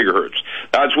 3 gigahertz.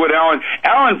 That's what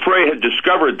Alan Frey had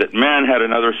discovered, that man had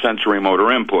another sensory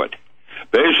motor input.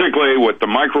 Basically, what the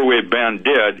microwave band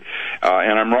did,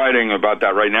 and I'm writing about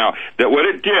that right now, that what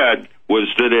it did was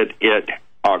that it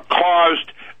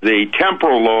caused the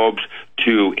temporal lobes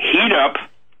to heat up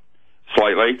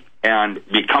slightly and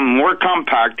become more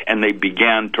compact, and they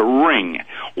began to ring.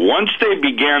 Once they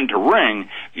began to ring,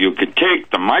 you could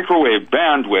take the microwave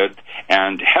bandwidth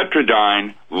and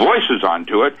heterodyne voices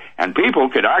onto it, and people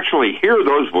could actually hear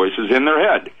those voices in their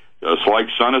head, just like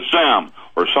Son of Sam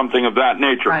or something of that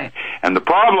nature. Right. And the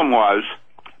problem was,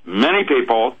 many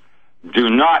people do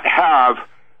not have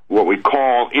what we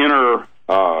call inner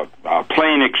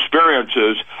plane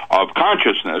experiences of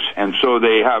consciousness, and so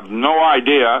they have no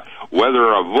idea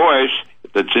whether a voice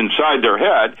that's inside their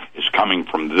head is coming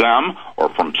from them or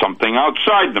from something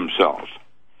outside themselves.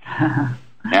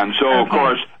 And so, of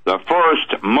course, the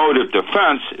first mode of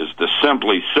defense is to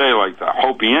simply say, like the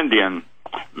Hopi Indian,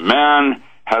 man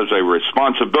has a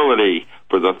responsibility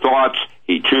for the thoughts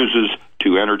he chooses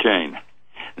to entertain.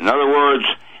 In other words,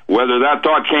 whether that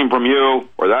thought came from you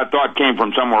or that thought came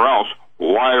from somewhere else,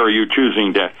 why are you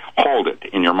choosing to hold it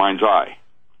in your mind's eye?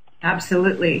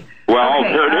 Absolutely. Well,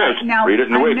 here it is. Now, read it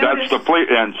in the week. That's the fleet.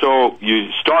 And so you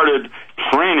started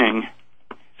training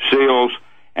SEALs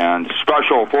and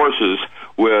special forces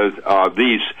with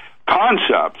these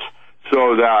concepts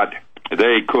so that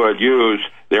they could use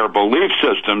their belief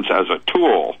systems as a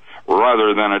tool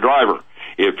rather than a driver.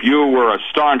 If you were a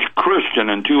staunch Christian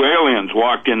and 2 aliens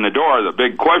walked in the door, the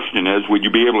big question is, would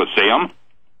you be able to see them?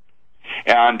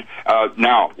 And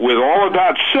now, with all of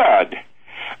that said,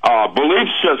 belief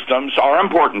systems are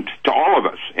important to all of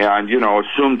us, and,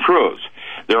 assumed truths.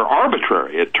 They're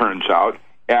arbitrary, it turns out,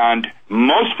 and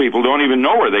most people don't even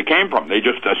know where they came from. They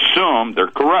just assume they're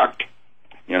correct.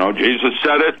 Jesus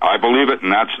said it, I believe it,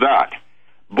 and that's that.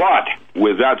 But,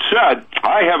 with that said,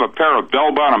 I have a pair of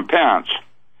bell-bottom pants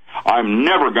I'm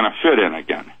never going to fit in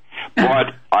again.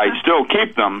 But I still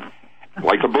keep them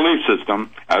like a belief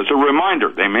system as a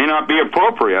reminder. They may not be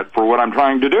appropriate for what I'm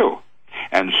trying to do.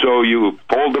 And so you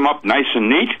fold them up nice and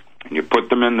neat, and you put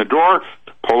them in the drawer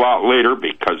to pull out later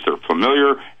because they're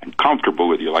familiar and comfortable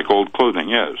with you, like old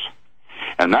clothing is.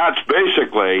 And that's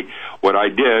basically what I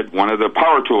did. One of the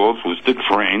power tools was to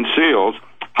train SEALs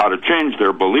how to change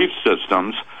their belief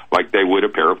systems like they would a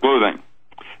pair of clothing.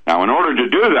 Now, in order to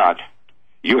do that,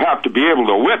 you have to be able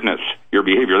to witness your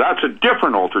behavior. That's a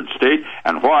different altered state,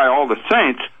 and why all the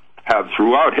saints have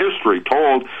throughout history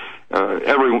told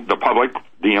the public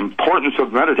the importance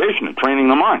of meditation and training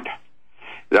the mind.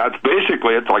 That's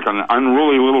basically, it's like an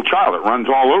unruly little child. It runs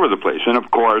all over the place. And, of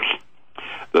course,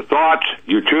 the thoughts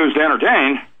you choose to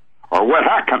entertain are what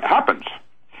happens.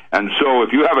 And so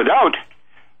if you have a doubt,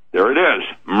 there it is.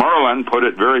 Merlin put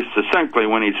it very succinctly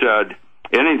when he said,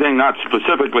 anything not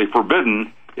specifically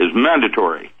forbidden is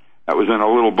mandatory. That was in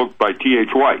a little book by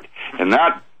T.H. White. And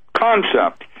that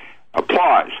concept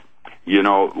applies. You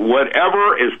know,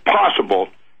 whatever is possible,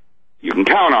 you can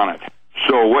count on it.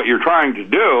 So what you're trying to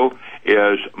do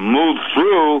is move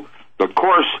through the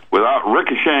course without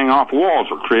ricocheting off walls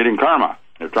or creating karma.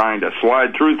 You're trying to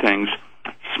slide through things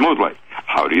smoothly.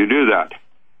 How do you do that?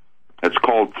 It's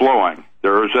called flowing.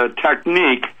 There is a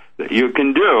technique that you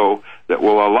can do that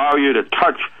will allow you to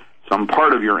touch some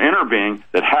part of your inner being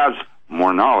that has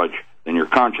more knowledge than your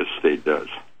conscious state does.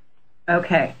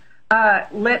 Okay.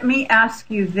 Let me ask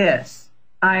you this.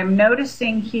 I'm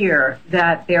noticing here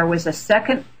that there was a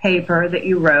second paper that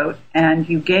you wrote, and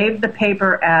you gave the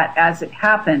paper at, as it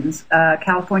happens,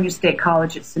 California State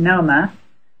College at Sonoma.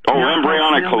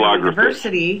 Embryonic holography.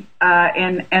 University,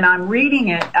 and I'm reading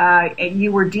it.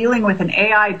 You were dealing with an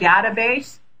AI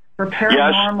database for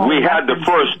paranormal. Yes, we had the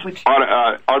first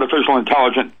artificial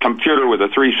intelligent computer with a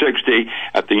 360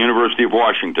 at the University of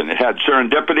Washington. It had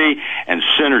serendipity and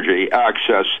synergy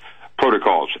access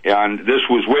protocols, and this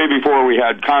was way before we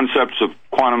had concepts of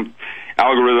quantum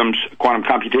algorithms, quantum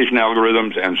computation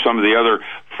algorithms, and some of the other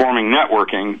forming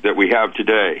networking that we have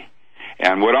today.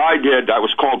 And what I did, that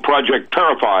was called Project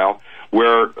Paraphile,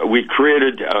 where we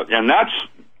created, and that's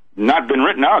not been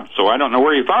written out, so I don't know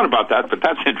where you found about that, but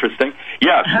that's interesting.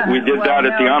 Yes, we did that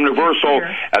at the Omniversal.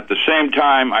 At the same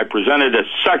time, I presented a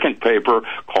second paper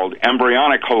called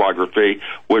Embryonic Holography,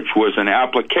 which was an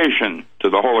application to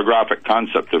the holographic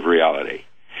concept of reality.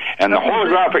 And the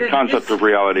holographic concept of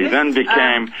reality then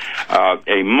became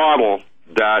a model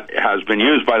that has been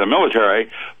used by the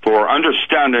military for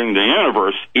understanding the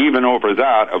universe, even over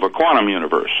that of a quantum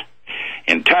universe.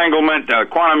 Entanglement,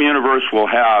 quantum universe will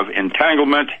have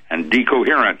entanglement and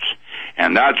decoherence,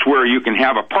 and that's where you can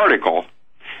have a particle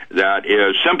that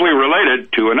is simply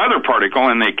related to another particle,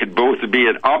 and they could both be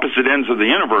at opposite ends of the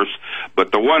universe,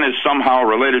 but the one is somehow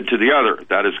related to the other.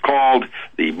 That is called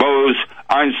the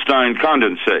Bose-Einstein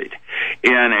condensate.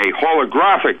 In a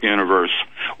holographic universe,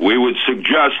 we would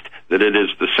suggest that it is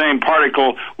the same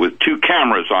particle with two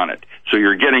cameras on it. So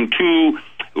you're getting two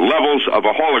levels of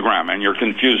a hologram, and you're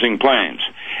confusing planes.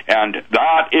 And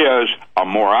that is a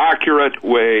more accurate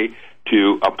way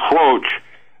to approach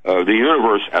the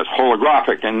universe as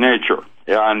holographic in nature.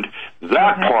 And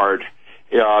that part,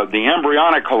 the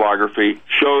embryonic holography,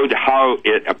 showed how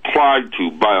it applied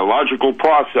to biological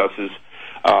processes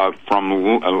from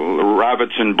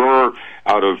Rabbits and Burr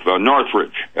out of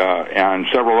Northridge and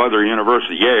several other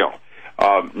universities, Yale.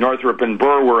 Northrop and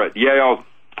Burr were at Yale.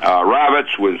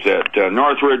 Rabbits was at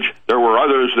Northridge. There were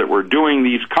others that were doing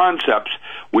these concepts,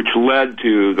 which led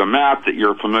to the math that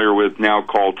you're familiar with now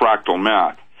called fractal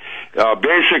math.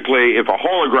 Basically, if a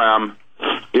hologram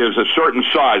is a certain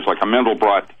size, like a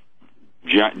Mandelbrot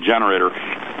generator,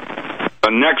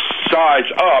 the next size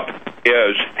up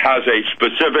has a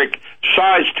specific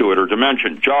size to it or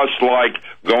dimension, just like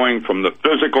going from the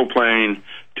physical plane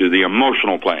to the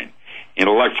emotional plane,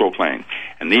 intellectual plane.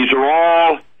 And these are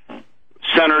all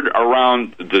centered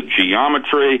around the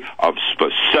geometry of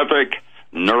specific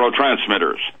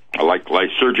neurotransmitters, like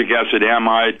lysergic acid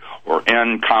amide or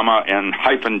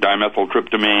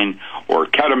N-N-dimethyltryptamine or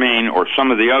ketamine or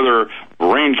some of the other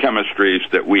brain chemistries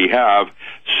that we have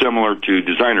similar to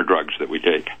designer drugs that we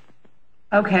take.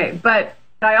 Okay, but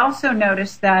I also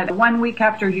noticed that 1 week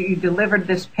after you delivered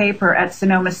this paper at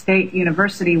Sonoma State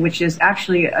University, which is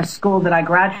actually a school that I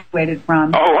graduated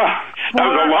from. Oh, wow. That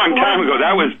was a long time ago.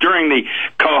 That was during the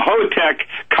Kohoutek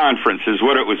conference is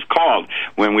what it was called,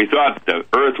 when we thought the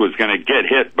Earth was going to get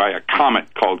hit by a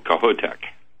comet called Kohoutek.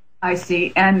 I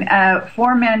see. And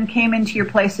 4 men came into your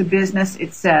place of business,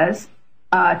 it says,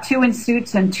 2 in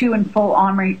suits and 2 in full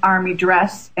army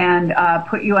dress, and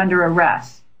put you under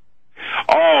arrest.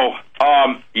 Oh,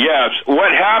 yes.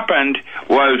 What happened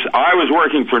was I was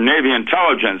working for Navy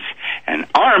intelligence, and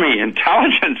Army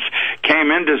intelligence came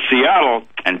into Seattle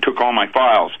and took all my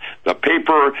files. The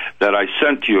paper that I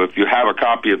sent to you, if you have a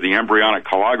copy of the embryonic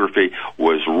holography,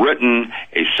 was written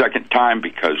a second time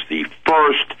because the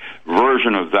first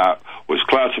version of that was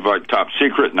classified top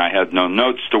secret, and I had no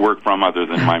notes to work from other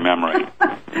than my memory.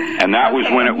 And that was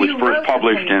when it was first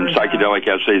published in Psychedelic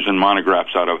Essays and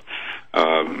Monographs out of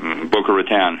Boca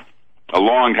Raton, a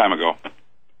long time ago.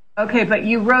 Okay, but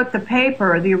you wrote the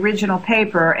paper, the original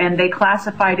paper, and they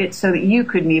classified it so that you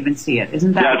couldn't even see it.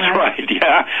 Isn't that That's right?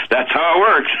 Yeah, that's how it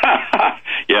works.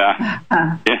 Yeah.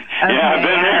 Okay, I've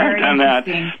been there, done that.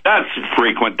 That's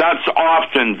frequent. That's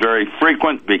often very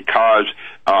frequent because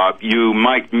you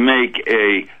might make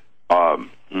a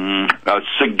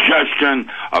suggestion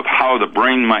of how the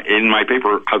brain, in my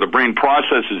paper, how the brain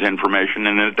processes information,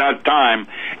 and at that time,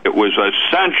 it was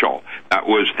essential. That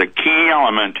was the key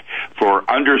element for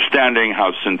understanding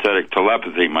how synthetic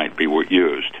telepathy might be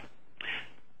used.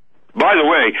 By the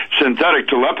way, synthetic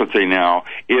telepathy now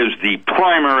is the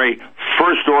primary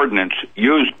first ordnance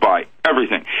used by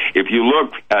everything. If you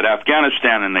look at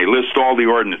Afghanistan and they list all the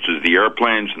ordnances, the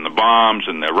airplanes and the bombs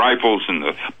and the rifles and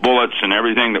the bullets and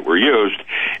everything that were used,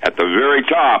 at the very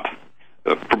top,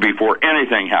 before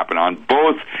anything happened, on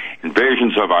both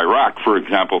invasions of Iraq, for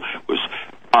example,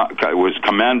 was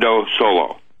Commando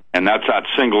Solo. And that's that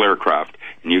single aircraft.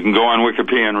 And you can go on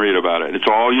Wikipedia and read about it. It's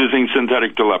all using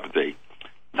synthetic telepathy.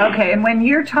 Okay, and when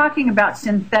you're talking about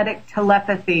synthetic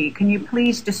telepathy, can you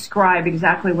please describe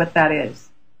exactly what that is?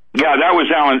 Yeah, that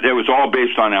was Alan. It was all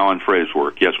based on Alan Frey's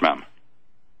work. Yes, ma'am.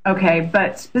 Okay,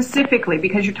 but specifically,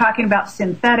 because you're talking about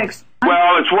synthetics.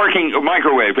 Well, it's working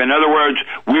microwave. In other words,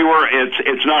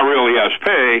 it's not really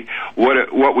SP.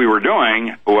 What we were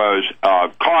doing was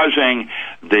causing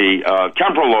the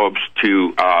temporal lobes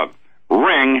to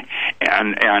ring,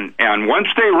 and once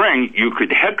they ring, you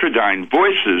could heterodyne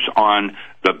voices on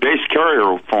the base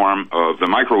carrier form of the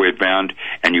microwave band,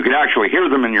 and you could actually hear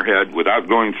them in your head without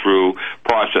going through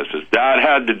processes. That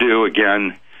had to do,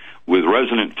 again, with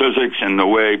resonant physics and the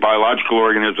way biological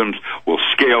organisms will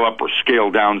scale up or scale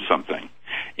down something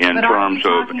in terms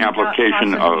of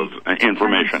amplification of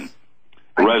information.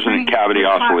 Resonant cavity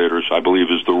oscillators, I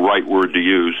believe, is the right word to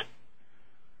use.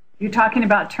 You're talking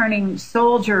about turning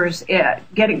soldiers,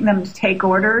 getting them to take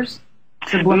orders?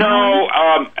 No,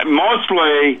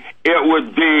 mostly it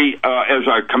would be as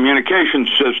a communication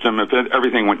system if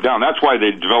everything went down. That's why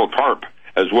they developed HARP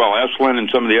as well. Estlin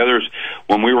and some of the others,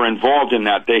 when we were involved in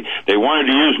that, they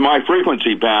wanted to use my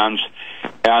frequency bands,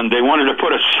 and they wanted to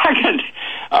put a second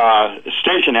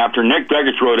station after Nick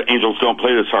Begich wrote Angels Don't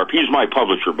Play This Harp. He's my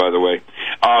publisher, by the way.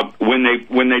 When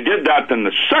they did that, then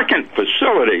the second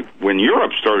facility, when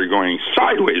Europe started going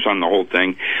sideways on the whole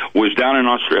thing, was down in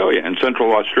Australia, in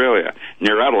central Australia,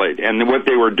 near Adelaide. And what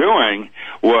they were doing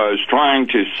was trying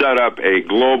to set up a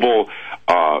global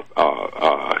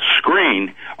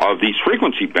screen of these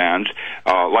frequency bands,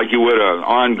 like you would an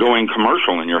ongoing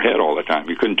commercial in your head all the time.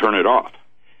 You couldn't turn it off.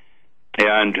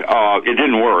 And it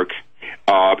didn't work.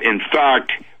 In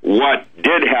fact, what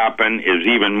did happen is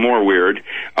even more weird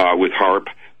with HARP,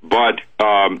 but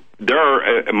my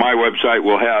website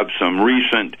will have some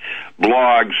recent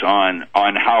blogs on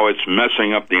how it's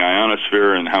messing up the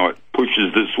ionosphere and how it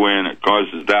pushes this way and it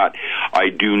causes that. I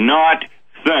do not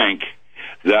think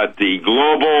that the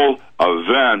global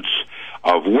events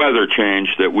of weather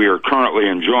change that we are currently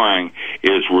enjoying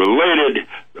is related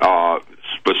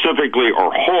specifically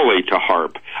or wholly to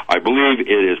HARP. I believe it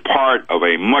is part of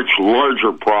a much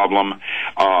larger problem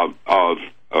of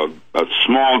a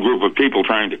small group of people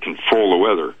trying to control the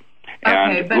weather.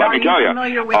 And let me tell you,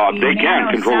 they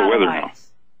can control the weather now.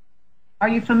 Are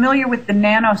you familiar with the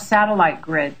nano-satellite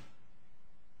grid?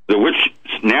 The which?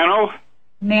 Nano?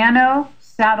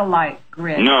 Nano-satellite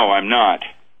grid. No, I'm not.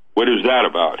 What is that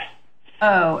about?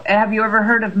 Oh, have you ever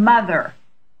heard of Mother?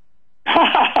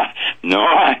 No.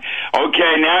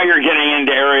 Okay, now you're getting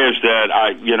into areas that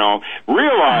I,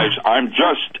 realize I'm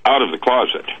just out of the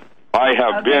closet. I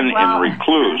have been in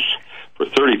recluse for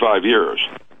 35 years.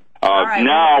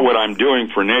 Now what I'm doing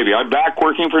for Navy, I'm back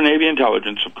working for Navy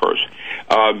intelligence, of course.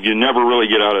 You never really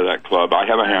get out of that club. I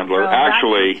have a handler.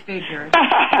 Actually,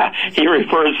 he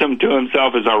refers to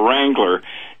himself as a wrangler.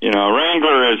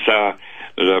 Wrangler is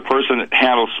the person that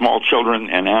handles small children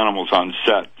and animals on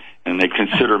set, and they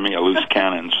consider me a loose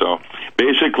cannon. So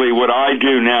basically what I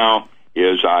do now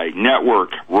is I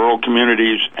network rural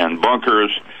communities and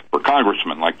bunkers for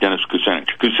congressmen like Dennis Kucinich.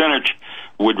 Kucinich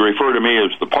would refer to me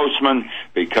as the postman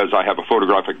because I have a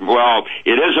photographic,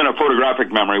 it isn't a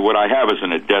photographic memory. What I have is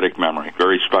an eidetic memory,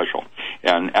 very special.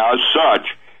 And as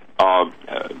such,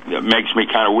 it makes me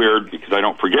kind of weird because I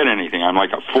don't forget anything. I'm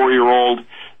like a 4-year-old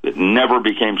that never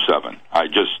became 7. I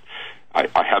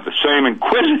have the same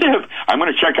inquisitive, I'm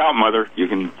going to check out, Mother. You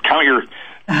can count your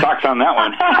stocks on that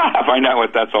one. Find out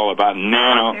what that's all about.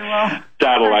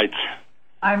 Satellites.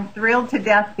 I'm thrilled to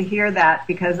death to hear that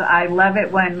because I love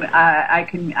it when I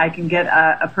can get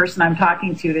a person I'm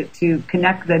talking to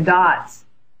connect the dots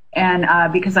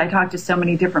And because I talk to so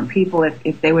many different people,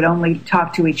 if they would only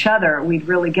talk to each other, we'd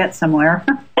really get somewhere.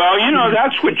 Well,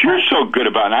 that's what you're so good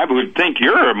about. I would think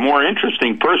you're a more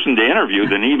interesting person to interview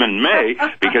than even me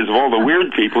because of all the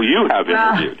weird people you have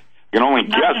interviewed. You can only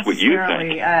guess what you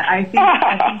think. I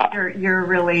think you're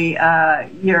really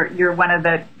you're one of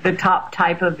the top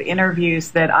type of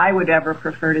interviews that I would ever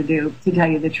prefer to do, to tell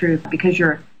you the truth, because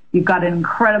you've got an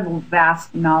incredible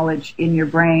vast knowledge in your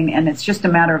brain, and it's just a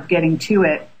matter of getting to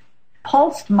it.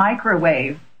 Pulsed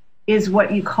microwave is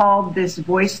what you call this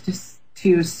voice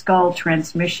to skull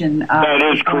transmission.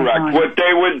 That is correct. What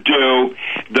they would do,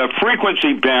 the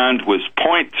frequency band was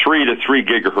 0.3 to 3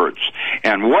 gigahertz.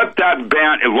 And what that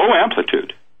band, low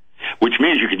amplitude, which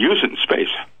means you can use it in space.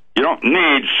 You don't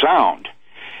need sound.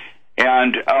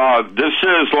 And this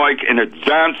is like an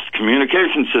advanced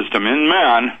communication system in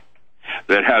man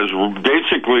that has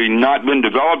basically not been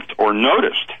developed or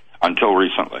noticed until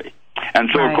recently. And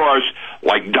so, of course,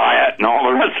 like diet and all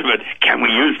the rest of it, can we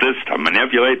use this to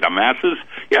manipulate the masses?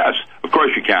 Yes, of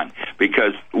course you can.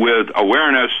 Because with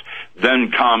awareness,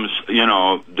 then comes,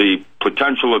 the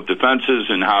potential of defenses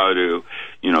and how to,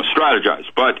 strategize.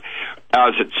 But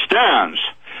as it stands,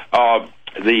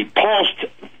 the pulsed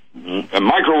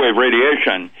microwave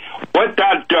radiation, what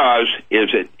that does is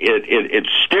it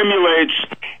stimulates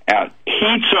and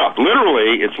heats up.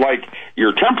 Literally, it's like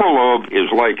your temporal lobe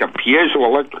is like a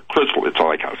piezoelectric crystal. It's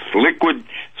like a liquid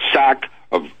sack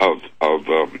of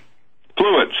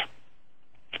fluids.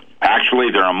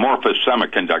 Actually, they're amorphous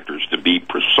semiconductors, to be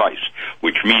precise,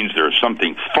 which means there's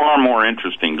something far more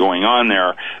interesting going on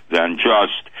there than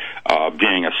just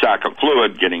being a sack of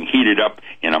fluid getting heated up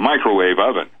in a microwave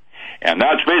oven. And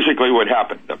that's basically what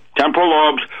happened. The temporal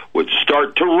lobes would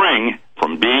start to ring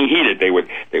from being heated. They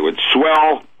would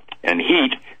swell and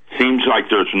heat. Seems like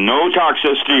there's no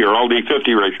toxicity or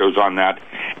LD50 ratios on that.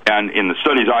 And in the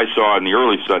studies I saw, in the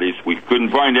early studies, we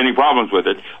couldn't find any problems with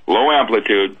it. Low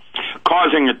amplitude,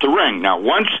 causing it to ring. Now,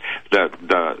 once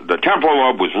the temporal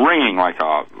lobe was ringing like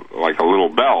a little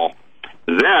bell,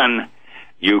 then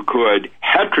you could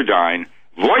heterodyne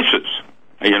voices,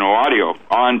 audio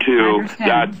onto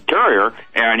that carrier,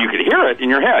 and you could hear it in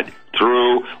your head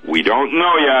through, we don't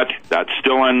know yet, that's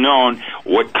still unknown,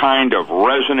 what kind of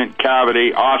resonant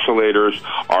cavity oscillators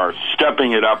are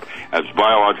stepping it up as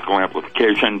biological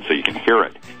amplification so you can hear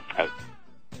it.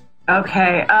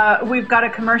 Okay, we've got a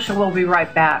commercial. We'll be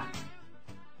right back.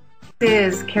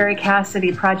 This is Kerry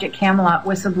Cassidy, Project Camelot,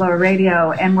 Whistleblower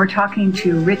Radio, and we're talking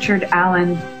to Richard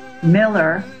Allen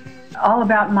Miller, all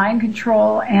about mind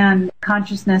control and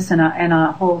consciousness and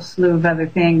a whole slew of other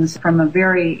things from a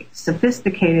very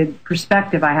sophisticated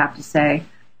perspective, I have to say.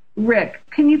 Rick,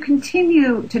 can you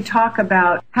continue to talk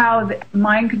about how the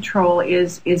mind control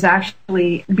is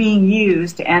actually being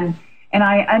used? And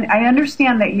I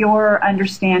understand that your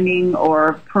understanding,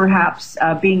 or perhaps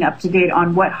being up to date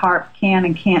on what HAARP can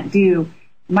and can't do,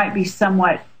 might be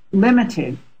somewhat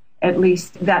limited. At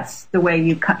least that's the way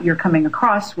you're coming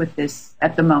across with this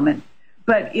at the moment.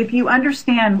 But if you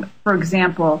understand, for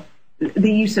example,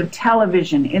 the use of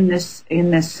television in this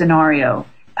scenario,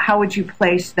 how would you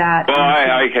place that? Well,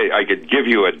 I could give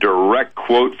you a direct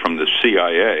quote from the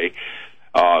CIA.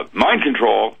 Mind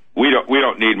control. We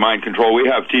don't need mind control. We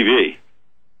have TV.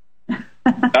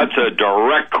 That's a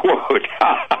direct quote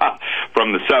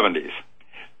from the 70s.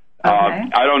 Okay.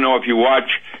 I don't know if you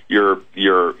watch your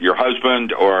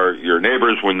husband or your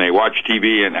neighbors when they watch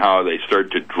TV and how they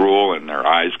start to drool and their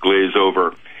eyes glaze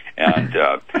over. And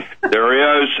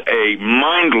there is a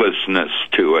mindlessness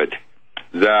to it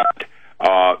that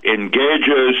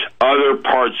engages other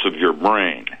parts of your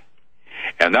brain.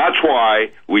 And that's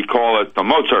why we call it the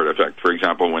Mozart effect, for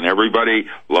example, when everybody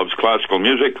loves classical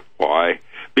music. Why?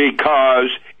 Because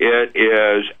it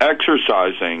is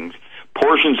exercising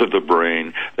portions of the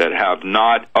brain that have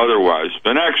not otherwise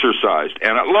been exercised,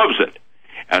 and it loves it.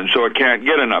 And so it can't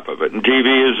get enough of it. And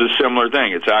TV is a similar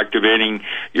thing. It's activating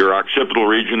your occipital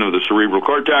region of the cerebral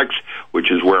cortex, which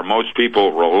is where most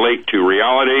people relate to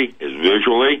reality, is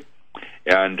visually,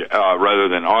 and rather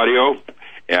than audio.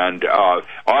 And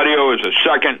audio is a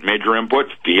second major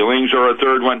input. Feelings are a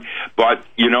third one. But,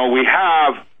 we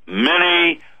have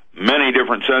many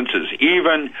different senses,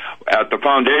 even at the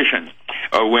foundation.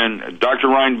 When Dr.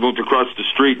 Ryan moved across the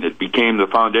street and it became the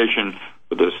foundation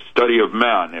for the study of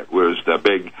man, it was the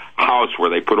big house where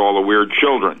they put all the weird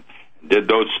children, did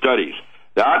those studies.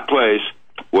 That place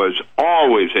was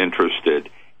always interested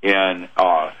in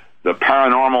the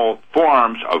paranormal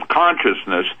forms of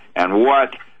consciousness and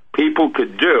what people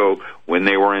could do when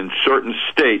they were in certain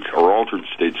states or altered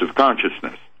states of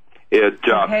consciousness.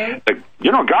 The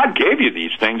God gave you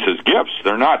these things as gifts.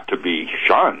 They're not to be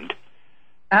shunned.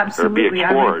 Absolutely.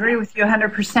 I would agree with you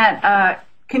 100%.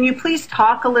 Can you please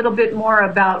talk a little bit more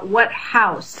about what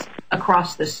house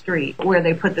across the street where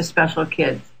they put the special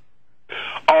kids?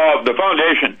 The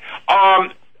foundation.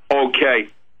 Okay.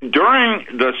 During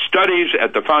the studies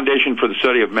at the Foundation for the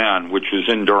Study of Man, which was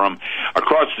in Durham,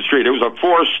 across the street, it was a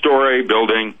 4-story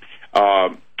building,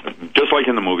 just like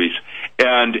in the movies,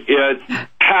 and it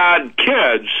had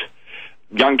kids,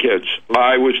 young kids.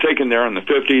 I was taken there in the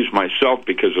 50s myself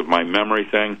because of my memory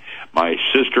thing, my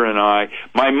sister and I.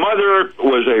 My mother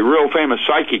was a real famous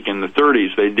psychic in the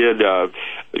 30s.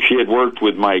 She had worked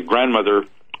with my grandmother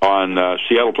on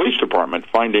Seattle Police Department,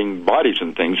 finding bodies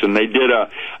and things, and they did a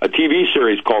TV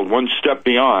series called One Step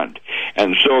Beyond.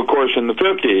 And so, of course, in the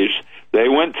 50s, they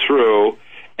went through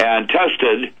and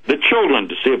tested the children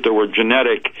to see if there were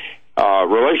genetic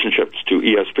relationships to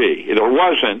ESP. There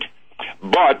wasn't,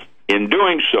 but in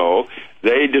doing so,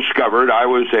 they discovered I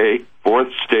was a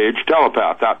 4th-stage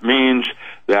telepath. That means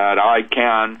that I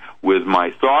can, with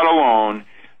my thought alone,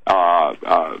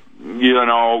 I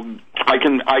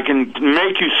can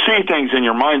make you see things in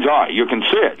your mind's eye. You can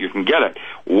see it. You can get it.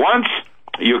 Once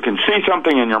you can see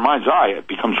something in your mind's eye, it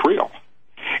becomes real.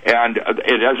 And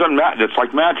it's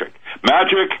like magic.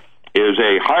 Magic is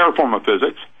a higher form of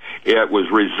physics. It was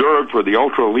reserved for the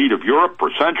ultra-elite of Europe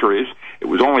for centuries. It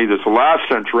was only this last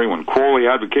century when Crowley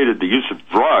advocated the use of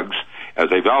drugs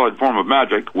as a valid form of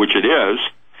magic, which it is,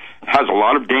 has a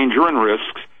lot of danger and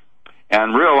risks,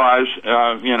 and realize,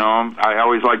 I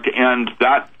always like to end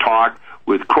that talk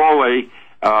with Crowley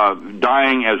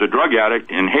dying as a drug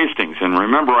addict in Hastings. And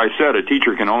remember I said a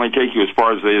teacher can only take you as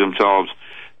far as they themselves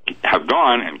have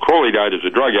gone, and Crowley died as a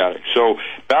drug addict. So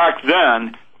back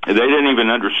then, they didn't even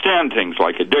understand things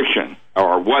like addiction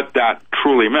or what that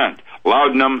truly meant.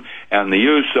 Laudanum and the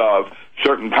use of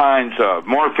certain kinds of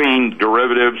morphine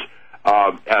derivatives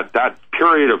at that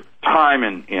period of time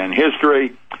in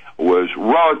history was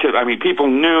relative. I mean, people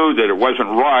knew that it wasn't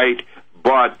right,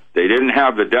 but they didn't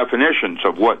have the definitions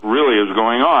of what really is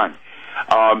going on.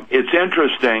 It's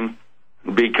interesting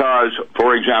because,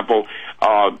 for example,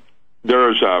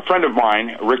 there's a friend of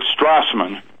mine, Rick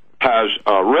Strassman, has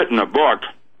written a book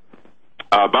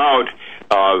about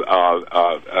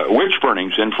witch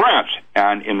burnings in France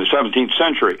and in the 17th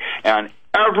century. And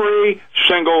every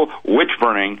single witch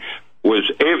burning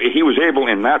he was able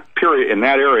in that period, in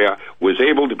that area, was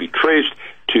able to be traced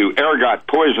to ergot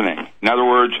poisoning. In other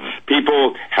words,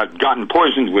 people had gotten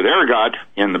poisoned with ergot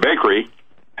in the bakery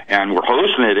and were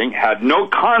hallucinating, had no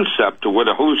concept of what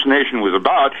a hallucination was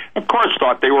about, of course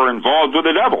thought they were involved with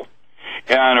the devil.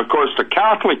 And of course the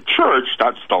Catholic Church,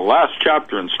 that's the last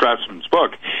chapter in Strassman's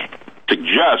book,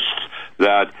 suggests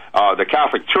that the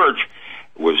Catholic Church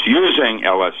was using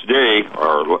LSD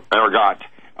or ergot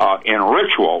in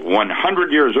ritual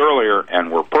 100 years earlier,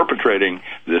 and were perpetrating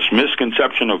this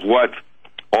misconception of what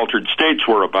altered states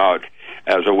were about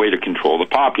as a way to control the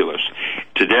populace.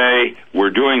 Today,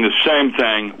 we're doing the same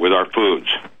thing with our foods.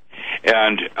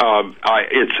 And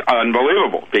it's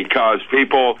unbelievable because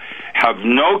people have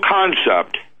no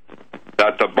concept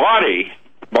that the body,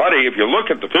 if you look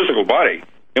at the physical body,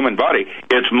 human body,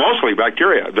 it's mostly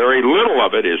bacteria. Very little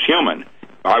of it is human.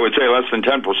 I would say less than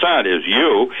 10% is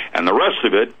you, and the rest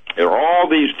of it are all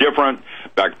these different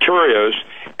bacterias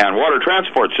and water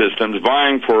transport systems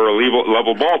vying for a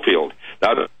level ball field.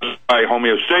 That's why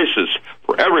homeostasis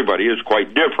for everybody is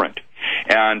quite different.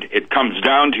 And it comes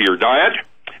down to your diet,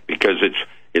 because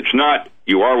it's not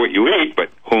you are what you eat, but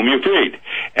whom you feed.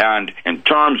 And in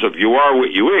terms of you are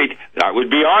what you eat, that would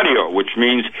be audio, which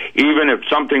means even if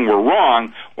something were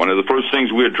wrong, one of the first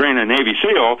things we would train a Navy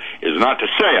SEAL is not to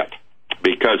say it,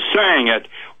 because saying it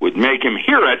would make him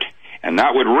hear it, and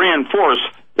that would reinforce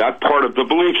that part of the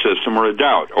belief system or a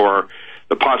doubt or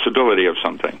the possibility of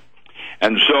something.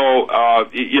 And so, right.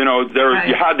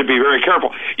 You had to be very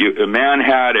careful. A man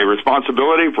had a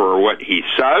responsibility for what he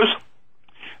says.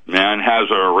 Man has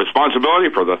a responsibility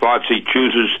for the thoughts he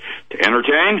chooses to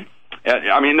entertain.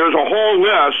 I mean, there's a whole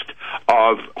list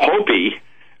of Hopi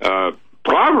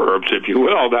proverbs, if you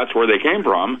will, that's where they came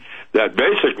from, that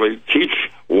basically teach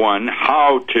one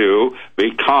how to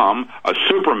become a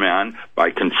Superman by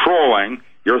controlling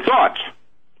your thoughts.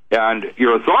 And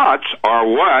your thoughts are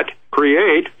what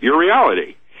create your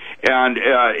reality. And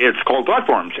it's called thought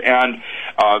forms. And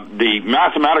the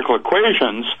mathematical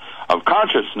equations of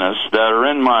consciousness that are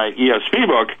in my ESP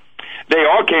book, they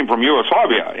all came from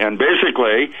Yugoslavia, and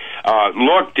basically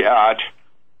looked at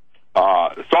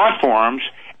thought forms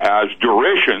as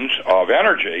durations of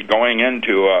energy going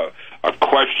into a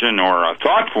question or a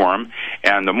thought form,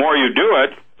 and the more you do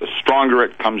it, the stronger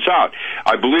it comes out.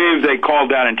 I believe they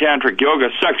called that in Tantric Yoga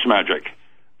sex magic.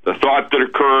 The thought that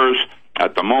occurs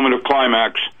at the moment of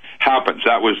climax happens.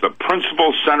 That was the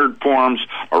principle centered forms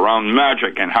around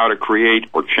magic and how to create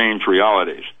or change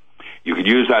realities. You could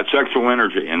use that sexual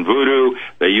energy. In voodoo,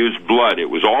 they used blood. It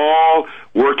was all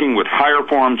working with higher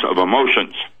forms of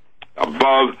emotions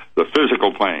above the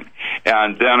physical plane.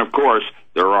 And then, of course,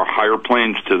 there are higher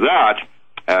planes to that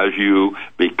as you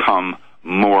become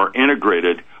more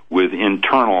integrated with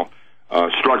internal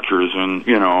structures and,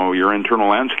 your internal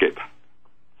landscape.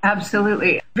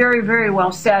 Absolutely. Very, very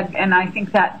well said. And I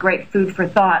think that great food for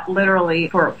thought, literally,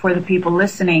 for the people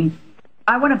listening.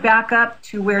 I want to back up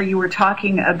to where you were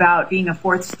talking about being a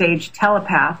fourth stage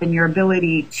telepath and your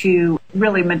ability to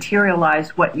really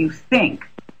materialize what you think.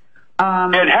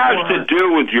 It has to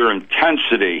do with your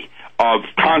intensity of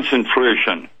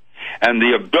concentration and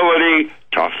the ability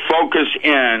to focus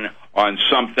in on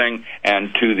something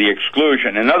and to the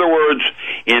exclusion. In other words,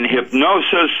 in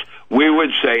hypnosis, we would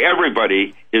say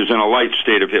everybody is in a light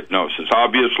state of hypnosis.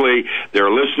 Obviously,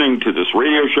 they're listening to this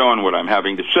radio show and what I'm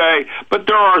having to say, but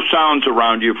there are sounds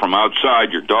around you from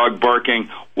outside, your dog barking,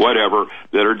 whatever,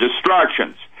 that are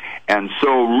distractions. And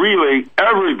so really,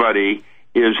 everybody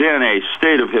is in a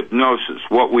state of hypnosis.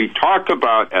 What we talk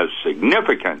about as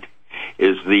significant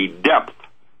is the depth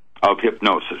of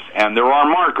hypnosis. And there are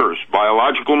markers,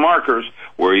 biological markers,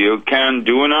 where you can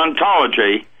do an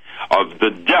ontology of the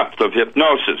depth of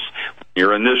hypnosis. When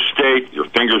you're in this state, your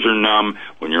fingers are numb.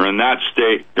 When you're in that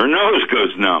state, your nose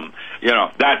goes numb.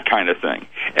 That kind of thing.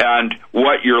 And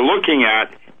what you're looking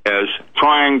at is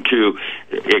trying to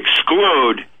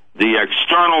exclude the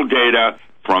external data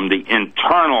from the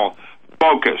internal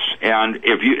focus. And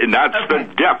that's the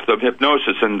depth of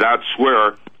hypnosis, and that's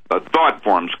where the thought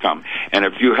forms come. And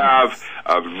if you have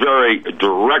a very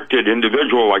directed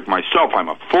individual like myself, I'm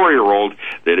a 4-year-old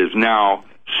that is now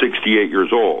 68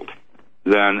 years old,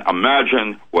 then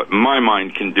imagine what my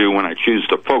mind can do when I choose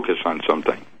to focus on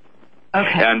something.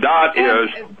 Okay. And that is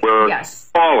where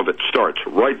all of it starts,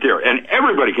 right there. And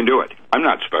everybody can do it. I'm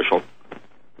not special.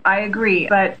 I agree.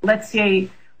 But let's say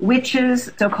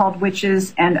witches, so-called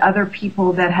witches, and other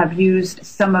people that have used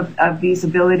some of these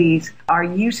abilities are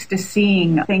used to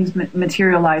seeing things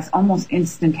materialize almost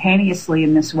instantaneously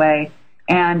in this way.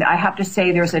 And I have to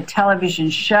say there's a television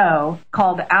show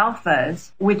called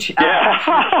Alphas, which features... that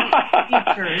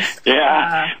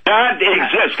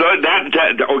exists.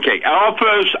 Okay,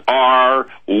 alphas are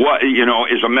what,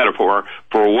 is a metaphor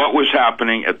for what was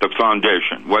happening at the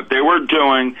foundation. What they were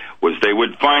doing was they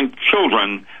would find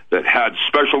children that had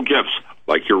special gifts,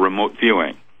 like your remote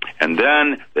viewing. And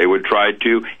then they would try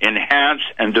to enhance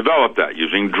and develop that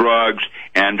using drugs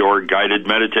and or guided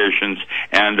meditations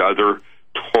and other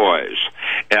toys.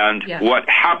 And what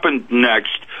happened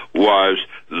next was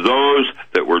those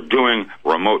that were doing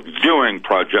remote viewing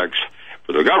projects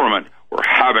for the government were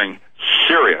having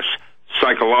serious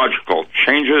psychological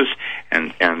changes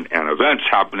and events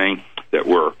happening that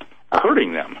were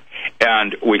hurting them.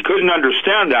 And we couldn't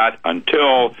understand that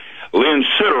until Lynn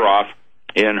Sideroff,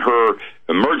 in her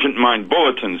Emergent Mind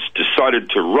Bulletins, decided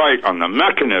to write on the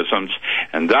mechanisms,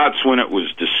 and that's when it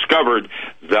was discovered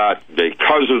that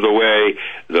because of the way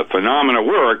the phenomena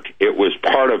worked, it was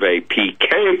part of a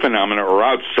PK phenomena or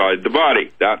outside the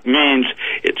body. That means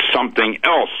it's something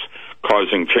else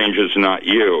causing changes, not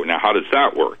you. Now, how does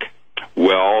that work?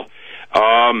 Well,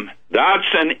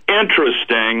 that's an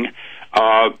interesting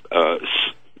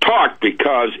talk,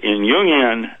 because in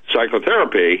Jungian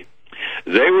psychotherapy,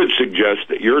 they would suggest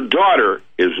that your daughter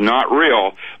is not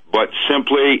real, but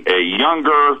simply a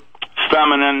younger,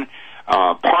 feminine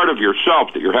part of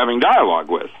yourself that you're having dialogue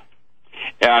with.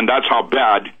 And that's how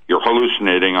bad you're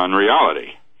hallucinating on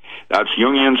reality. That's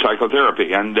Jungian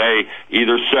psychotherapy. And they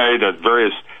either say that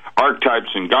various archetypes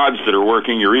and gods that are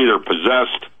working, you're either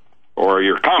possessed or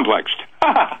you're complexed.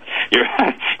 You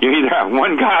either have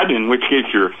one god, in which case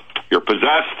you're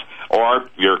possessed, or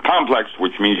you're complexed,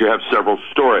 which means you have several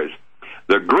stories.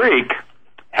 The Greek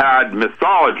had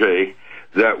mythology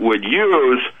that would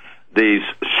use these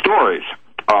stories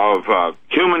of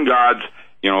human gods,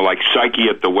 like Psyche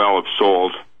at the Well of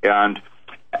Souls. And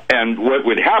what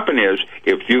would happen is,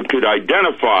 if you could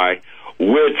identify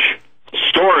which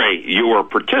story you were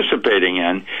participating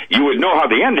in, you would know how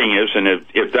the ending is, and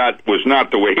if that was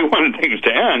not the way you wanted things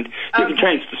to end, you could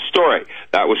change the story.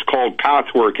 That was called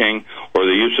pathworking, or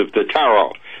the use of the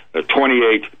tarot, the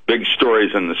 28 big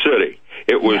stories in the city.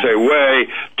 It was a way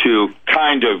to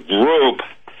kind of group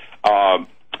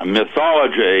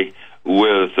mythology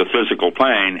with the physical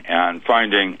plane and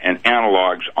finding an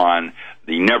analogs on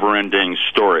the never-ending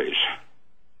stories.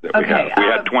 that we have. We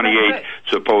had 28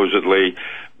 supposedly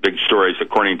big stories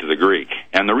according to the Greek.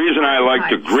 And the reason I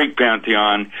liked the Greek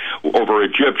pantheon over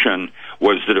Egyptian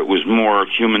was that it was more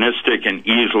humanistic and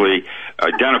easily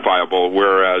identifiable,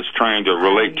 whereas trying to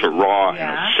relate to Ra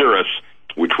and Osiris,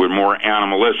 which were more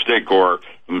animalistic or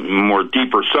more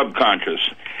deeper subconscious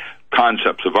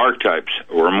concepts of archetypes,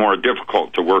 were more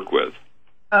difficult to work with.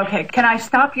 Okay, can I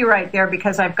stop you right there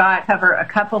because I've got to cover a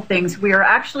couple things. We are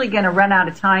actually going to run out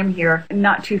of time here,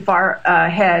 not too far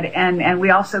ahead, and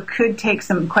we also could take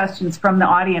some questions from the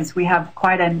audience. We have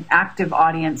quite an active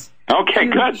audience. Okay,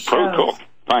 good. Protocol.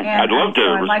 Fine. I'd love to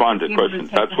respond to questions.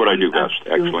 That's what I do best.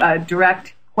 Excellent.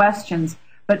 Direct questions.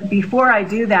 But before I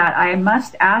do that, I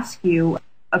must ask you,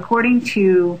 according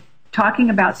to talking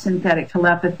about synthetic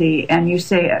telepathy, and you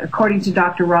say, according to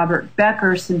Dr. Robert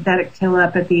Becker, synthetic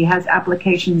telepathy has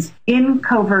applications in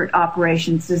covert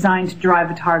operations designed to drive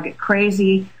a target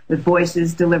crazy with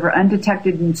voices, deliver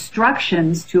undetected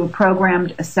instructions to a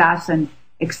programmed assassin,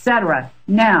 etc.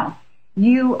 Now,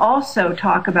 you also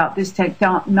talk about this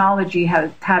technology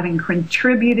having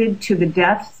contributed to the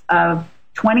deaths of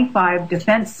 25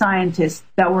 defense scientists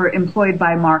that were employed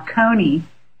by Marconi.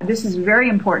 This is very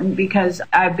important because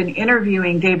I've been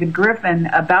interviewing David Griffin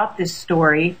about this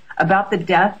story, about the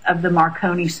death of the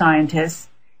Marconi scientists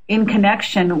in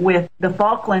connection with the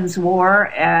Falklands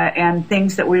War and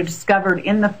things that were discovered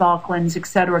in the Falklands, et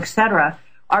cetera, et cetera.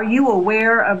 Are you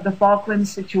aware of the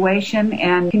Falklands situation,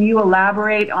 and can you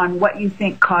elaborate on what you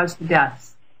think caused the deaths?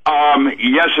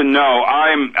 Yes and no.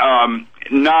 I'm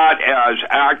not as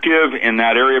active in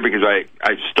that area because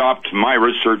I stopped my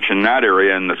research in that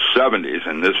area in the 70s,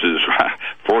 and this is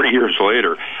 40 years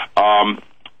later.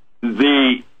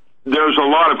 There's a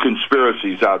lot of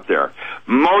conspiracies out there.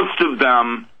 Most of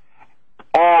them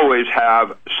always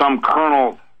have some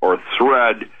kernel or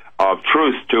thread of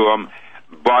truth to them,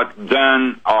 but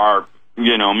then are,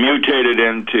 mutated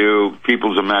into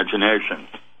people's imaginations.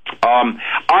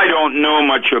 I don't know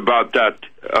much about that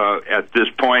at this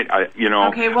point. I'm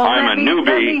a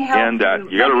newbie in that.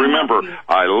 You got to remember,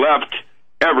 I left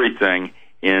everything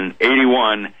in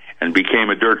 81 and became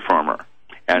a dirt farmer.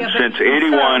 And since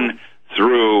 81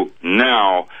 through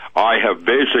now, I have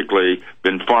basically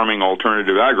been farming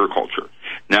alternative agriculture.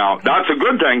 Now, that's a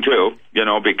good thing, too,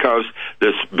 because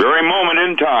this very moment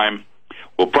in time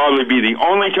will probably be the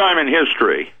only time in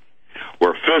history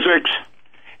where physics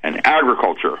and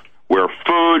agriculture, where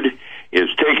food is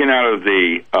taken out of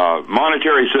the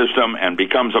monetary system and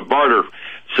becomes a barter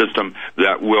system,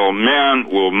 that man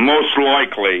will most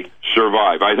likely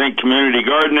survive. I think community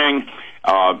gardening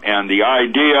and the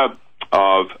idea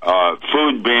of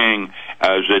food being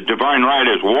as a divine right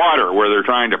as water, where they're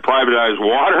trying to privatize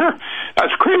water,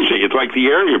 that's crazy. It's like the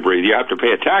air you breathe. You have to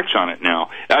pay a tax on it now.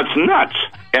 That's nuts.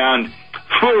 And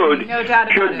food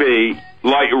should be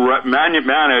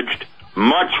managed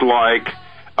much like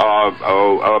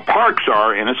parks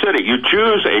are in a city. You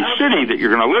choose a city that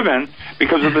you're going to live in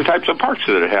because of the types of parks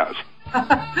that it has.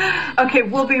 Okay,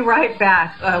 we'll be right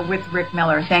back with Rick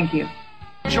Miller. Thank you.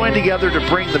 Join together to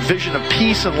bring the vision of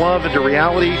peace and love into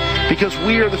reality, because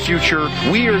we are the future,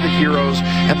 we are the heroes,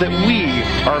 and that we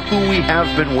are who we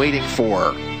have been waiting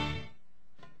for.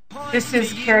 This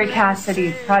is Kerry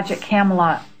Cassidy, Project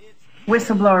Camelot,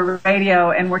 Whistleblower Radio,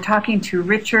 and we're talking to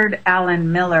Richard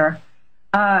Allen Miller.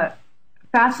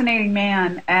 Fascinating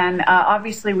man, and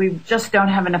obviously we just don't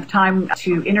have enough time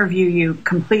to interview you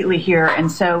completely here,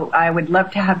 and so I would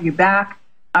love to have you back.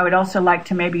 I would also like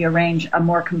to maybe arrange a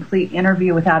more complete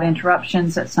interview without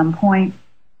interruptions at some point.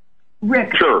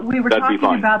 Rick, sure, we were talking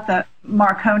about the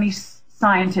Marconi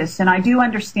scientists, and I do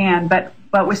understand, but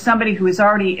with somebody who has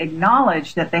already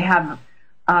acknowledged that they have,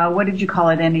 what did you call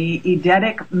it, an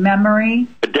eidetic memory?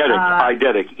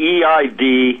 Eidetic,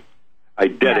 E-I-D,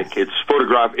 eidetic. Yes. It's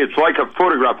photograph. It's like a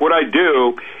photograph. What I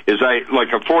do is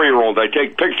like a 4-year-old, I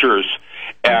take pictures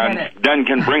and then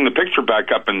can bring the picture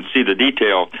back up and see the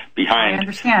detail behind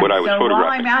what I was photographing. All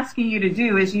I'm asking you to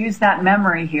do is use that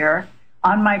memory here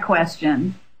on my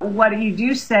question. What you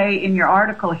do say in your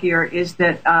article here is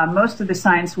that most of the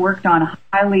science worked on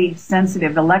highly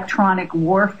sensitive electronic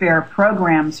warfare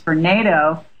programs for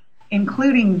NATO,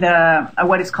 including the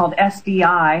what is called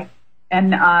SDI.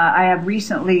 And I have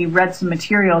recently read some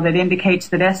material that indicates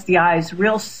that SDI's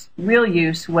real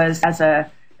use was as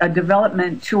a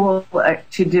development tool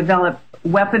to develop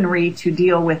weaponry to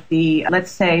deal with the,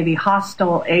 let's say, the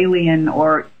hostile alien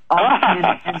or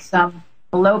planet and some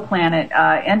below planet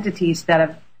entities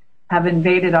that have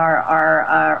invaded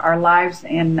our lives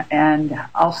and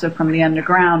also from the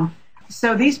underground.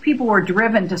 So these people were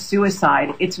driven to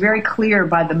suicide. It's very clear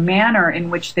by the manner in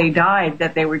which they died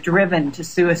that they were driven to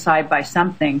suicide by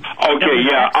something. Okay,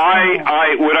 yeah.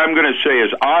 What I'm going to say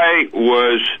is I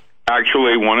was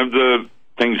actually, one of the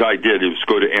things I did is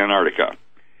go to Antarctica.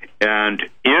 And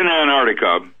in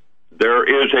Antarctica, there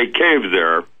is a cave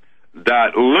there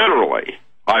that literally,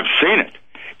 I've seen it,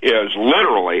 is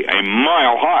literally a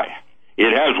mile high.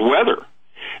 It has weather.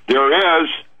 There is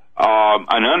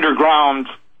an underground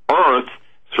earth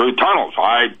through tunnels.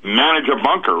 I manage a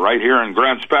bunker right here in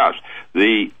Grants Pass.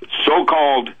 The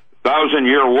so-called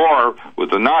 1,000-year war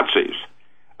with the Nazis,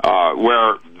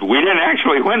 where we didn't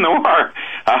actually win the war.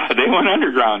 They went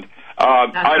underground.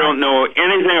 I don't know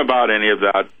anything about any of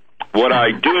that. What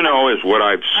I do know is what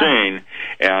I've seen,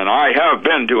 and I have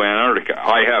been to Antarctica.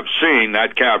 I have seen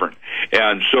that cavern,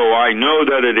 and so I know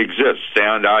that it exists,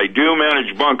 and I do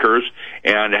manage bunkers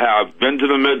and have been to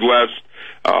the Midwest,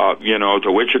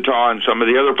 to Wichita and some of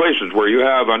the other places where you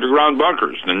have underground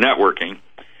bunkers, the networking.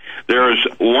 There's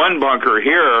one bunker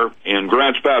here in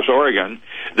Grants Pass, Oregon.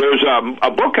 There's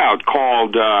a book out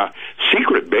called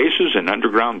Secret Bases and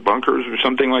Underground Bunkers or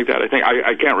something like that.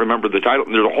 I can't remember the title.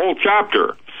 There's a whole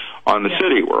chapter on the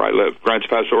city where I live, Grants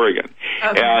Pass, Oregon.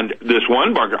 Okay. And this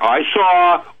one bunker, I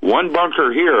saw one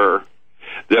bunker here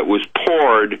that was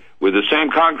poured with the same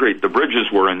concrete the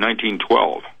bridges were in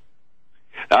 1912.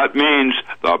 That means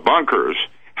the bunkers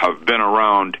have been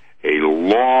around a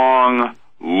long,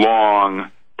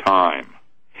 long time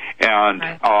and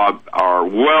are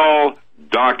well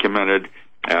documented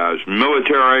as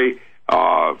military,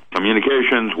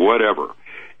 communications, whatever.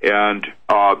 And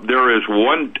there is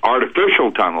one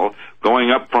artificial tunnel going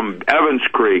up from Evans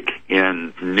Creek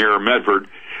near Medford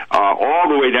all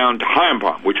the way down to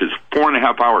Hyampom, which is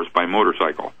 4.5 hours by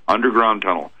motorcycle, underground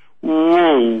tunnel.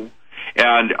 Whoa!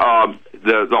 And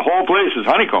the whole place is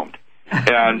honeycombed.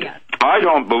 And yes. I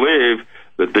don't believe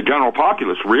that the general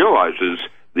populace realizes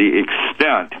the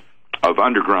extent of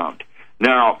underground.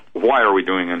 Now, why are we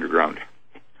doing underground?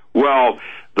 Well,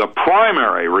 the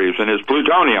primary reason is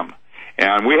plutonium.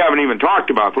 And we haven't even talked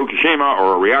about Fukushima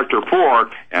or Reactor 4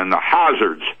 and the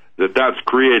hazards that that's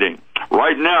creating.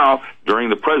 Right now, during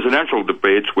the presidential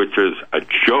debates, which is a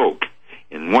joke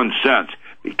in one sense,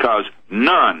 because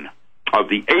none of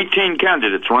the 18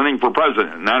 candidates running for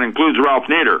president, and that includes Ralph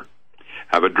Nader,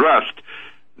 have addressed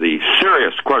the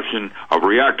serious question of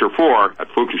Reactor 4 at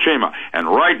Fukushima. And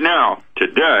right now,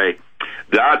 today,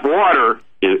 that water,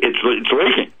 it's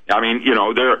leaking. I mean,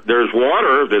 there's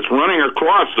water that's running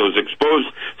across those exposed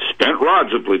spent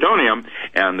rods of plutonium,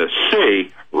 and the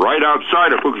sea right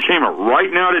outside of Fukushima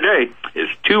right now today is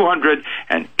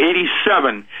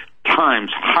 287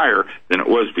 times higher than it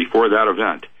was before that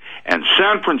event. And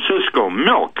San Francisco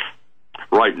milk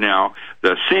right now,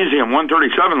 the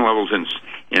cesium-137 levels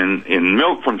in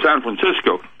milk from San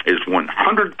Francisco is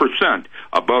 100%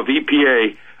 above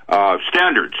EPA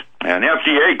standards. And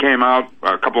FDA came out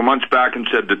a couple of months back and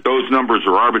said that those numbers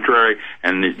are arbitrary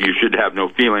and that you should have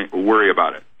no worry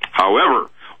about it.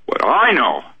 However, what I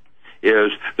know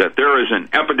is that there is an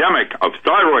epidemic of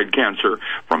thyroid cancer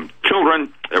from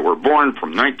children that were born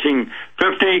from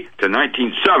 1950 to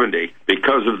 1970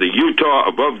 because of the Utah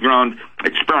above-ground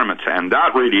experiments. And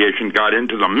that radiation got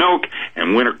into the milk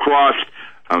and went across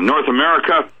North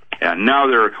America. And now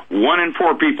there are 1 in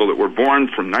 4 people that were born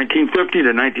from 1950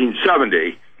 to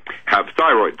 1970 have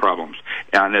thyroid problems.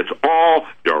 And it's all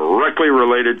directly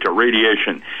related to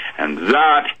radiation. And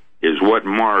that is what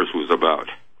Mars was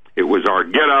about. It was our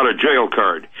get-out-of-jail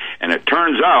card. And it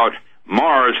turns out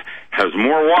Mars has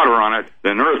more water on it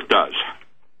than Earth does.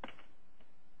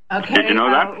 Okay. Did you know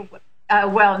that?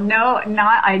 Well, no,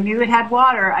 I knew it had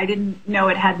water. I didn't know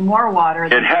it had more water.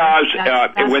 It has.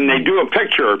 When they do a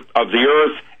picture of the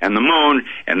Earth and the Moon,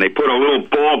 and they put a little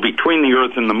ball between the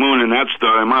Earth and the Moon, and that's the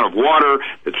amount of water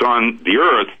that's on the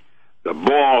Earth, the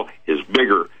ball is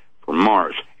bigger for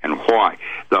Mars. And why?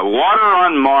 The water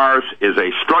on Mars is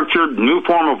a structured new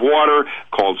form of water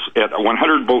called at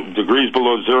 100 degrees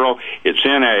below zero. It's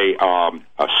in a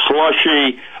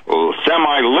slushy,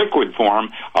 semi-liquid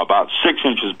form about 6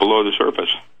 inches below the surface.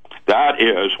 That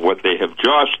is what they have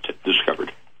just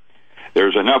discovered.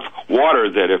 There's enough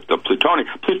water that if the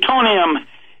plutonium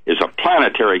is a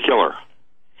planetary killer.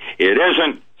 It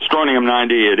isn't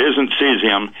strontium-90, it isn't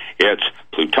cesium, it's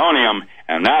plutonium,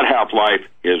 and that half-life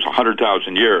is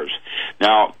 100,000 years.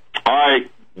 Now, I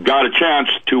got a chance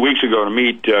 2 weeks ago to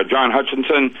meet John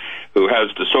Hutchinson, who has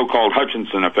the so-called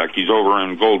Hutchinson effect. He's over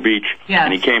in Gold Beach,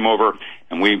 and he came over,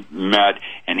 and we met,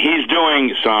 and he's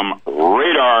doing some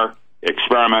radar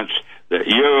experiments that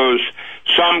use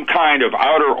some kind of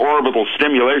outer orbital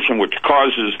stimulation which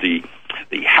causes the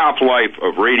the half-life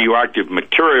of radioactive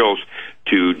materials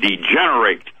to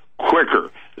degenerate quicker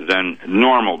than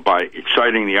normal by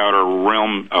exciting the outer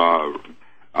realm,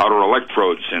 outer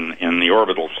electrodes in the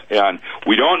orbitals. And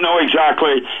we don't know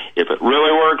exactly if it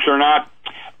really works or not,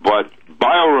 but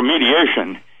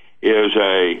bioremediation is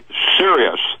a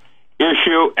serious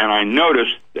issue, and I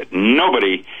noticed that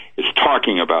nobody is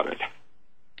talking about it.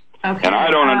 Okay. And I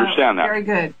don't understand that. Very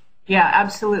good. Yeah,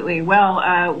 absolutely.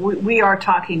 Well, we are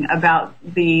talking about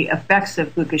the effects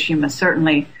of Fukushima,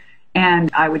 certainly, and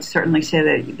I would certainly say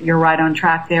that you're right on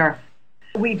track there.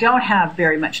 We don't have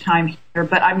very much time here,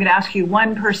 but I'm going to ask you,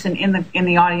 one person in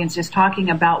the audience is talking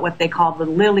about what they call the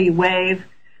Lilly wave,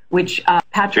 which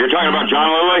Patrick You're talking about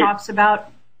John Lilly? talks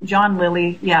about. John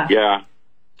Lilly, yeah. Yeah.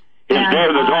 His Day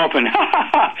of the Dolphin.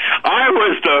 I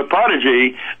was the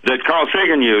prodigy that Carl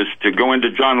Sagan used to go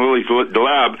into John Lilly's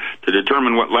lab to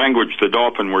determine what language the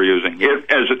dolphin were using.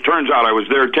 As it turns out, I was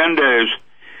there 10 days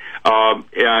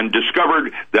and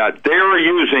discovered that they are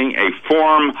using a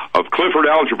form of Clifford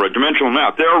algebra, dimensional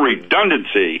math. Their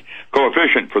redundancy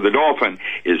coefficient for the dolphin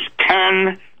is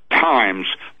 10 times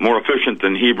more efficient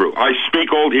than Hebrew. I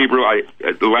speak Old Hebrew.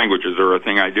 The languages are a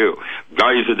thing I do.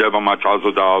 And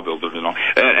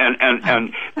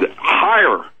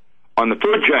higher on the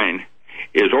food chain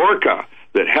is orca,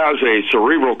 that has a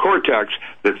cerebral cortex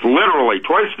that's literally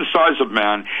twice the size of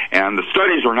man, and the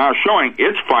studies are now showing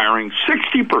it's firing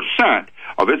 60%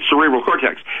 of its cerebral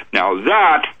cortex. Now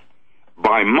that,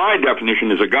 by my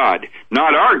definition, is a god,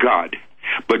 not our god,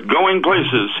 but going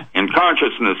places in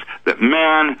consciousness that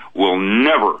man will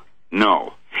never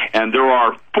know. And there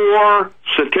are 4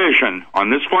 cetacean on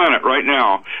this planet right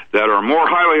now that are more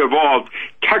highly evolved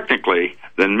technically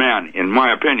than man, in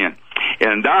my opinion.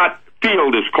 And that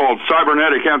field is called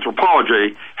cybernetic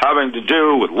anthropology, having to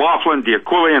do with Laughlin,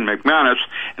 D'Aquili, and McManus,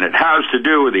 and it has to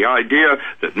do with the idea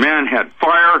that man had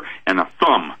fire and a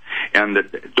thumb. And the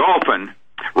dolphin,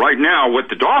 right now, what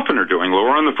the dolphin are doing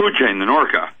lower on the food chain than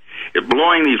orca, is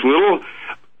blowing these little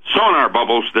sonar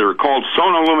bubbles that are called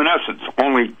sonoluminescence,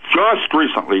 only just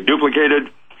recently duplicated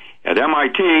at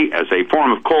MIT as a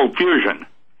form of cold fusion.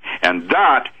 And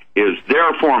that is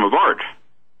their form of art.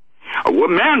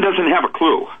 Man doesn't have a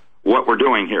clue what we're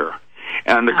doing here.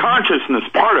 And the consciousness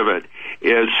part of it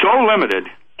is so limited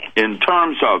in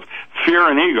terms of fear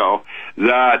and ego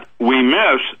that we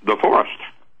miss the forest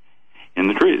in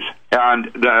the trees.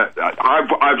 And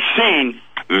I've seen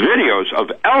videos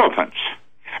of elephants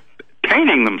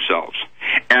painting themselves,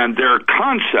 and their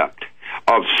concept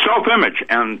of self-image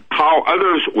and how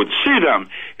others would see them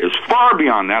is far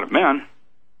beyond that of men.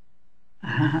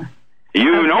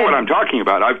 You know what I'm talking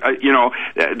about.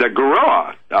 The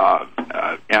gorilla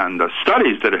and the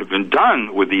studies that have been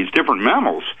done with these different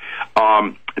mammals,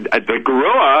 the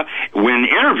gorilla, when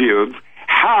interviewed,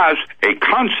 has a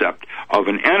concept of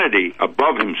an entity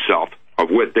above himself, of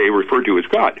what they refer to as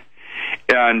God.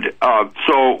 And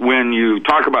so when you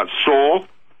talk about soul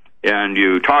and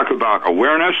you talk about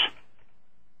awareness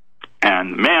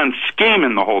and man's scheme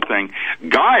in the whole thing,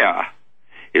 Gaia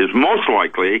is most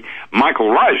likely Michael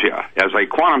Razia as a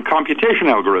quantum computation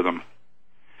algorithm.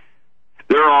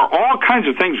 There are all kinds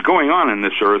of things going on in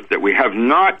this earth that we have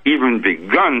not even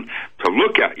begun to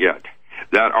look at yet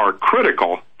that are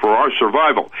critical for our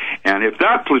survival. And if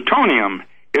that plutonium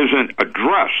isn't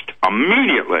addressed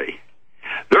immediately,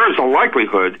 there is a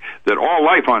likelihood that all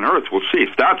life on Earth will cease.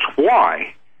 That's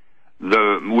why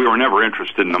we were never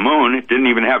interested in the moon. It didn't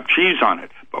even have cheese on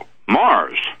it. But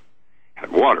Mars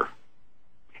had water,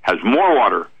 has more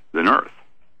water than Earth.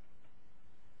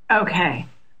 Okay.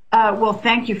 Well,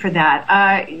 thank you for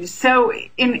that. So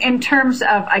in terms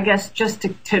of, I guess, just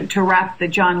to wrap the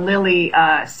John Lilly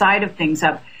side of things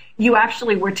up, you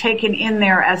actually were taken in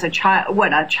there as a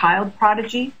child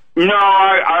prodigy? No,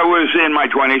 I was in my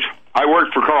 20s. I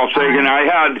worked for Carl Sagan.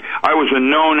 I was a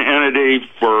known entity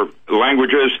for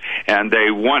languages, and they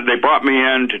brought me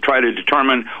in to try to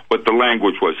determine what the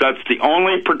language was. That's the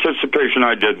only participation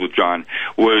I did with John,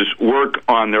 was work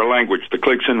on their language, the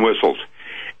clicks and whistles.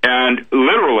 And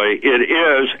literally, it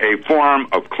is a form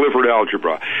of Clifford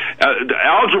algebra.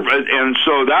 And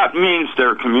so that means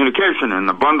their communication and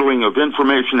the bundling of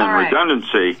information and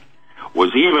redundancy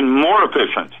was even more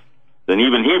efficient than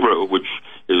even Hebrew, which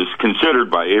is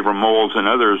considered by Avram Moles and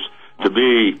others to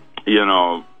be,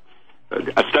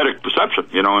 aesthetic perception,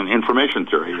 and information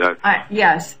theory.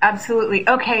 Yes, absolutely.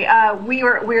 Okay,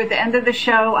 we're at the end of the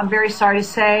show. I'm very sorry to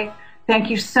say. Thank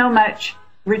you so much,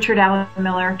 Richard Allen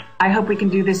Miller. I hope we can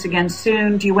do this again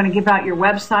soon. Do you want to give out your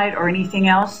website or anything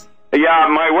else? Yeah,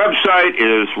 my website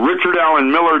is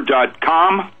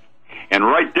richardallenmiller.com, and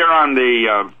right there on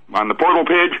the On the portal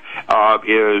page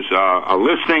is a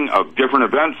listing of different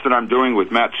events that I'm doing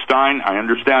with Matt Stein. I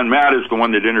understand Matt is the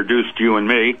one that introduced you and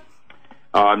me.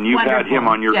 You've had him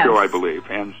on your show, I believe.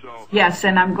 And so, yes,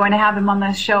 and I'm going to have him on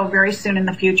the show very soon in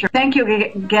the future. Thank you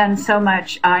again so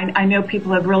much. I know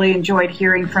people have really enjoyed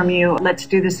hearing from you. Let's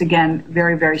do this again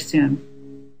very, very soon.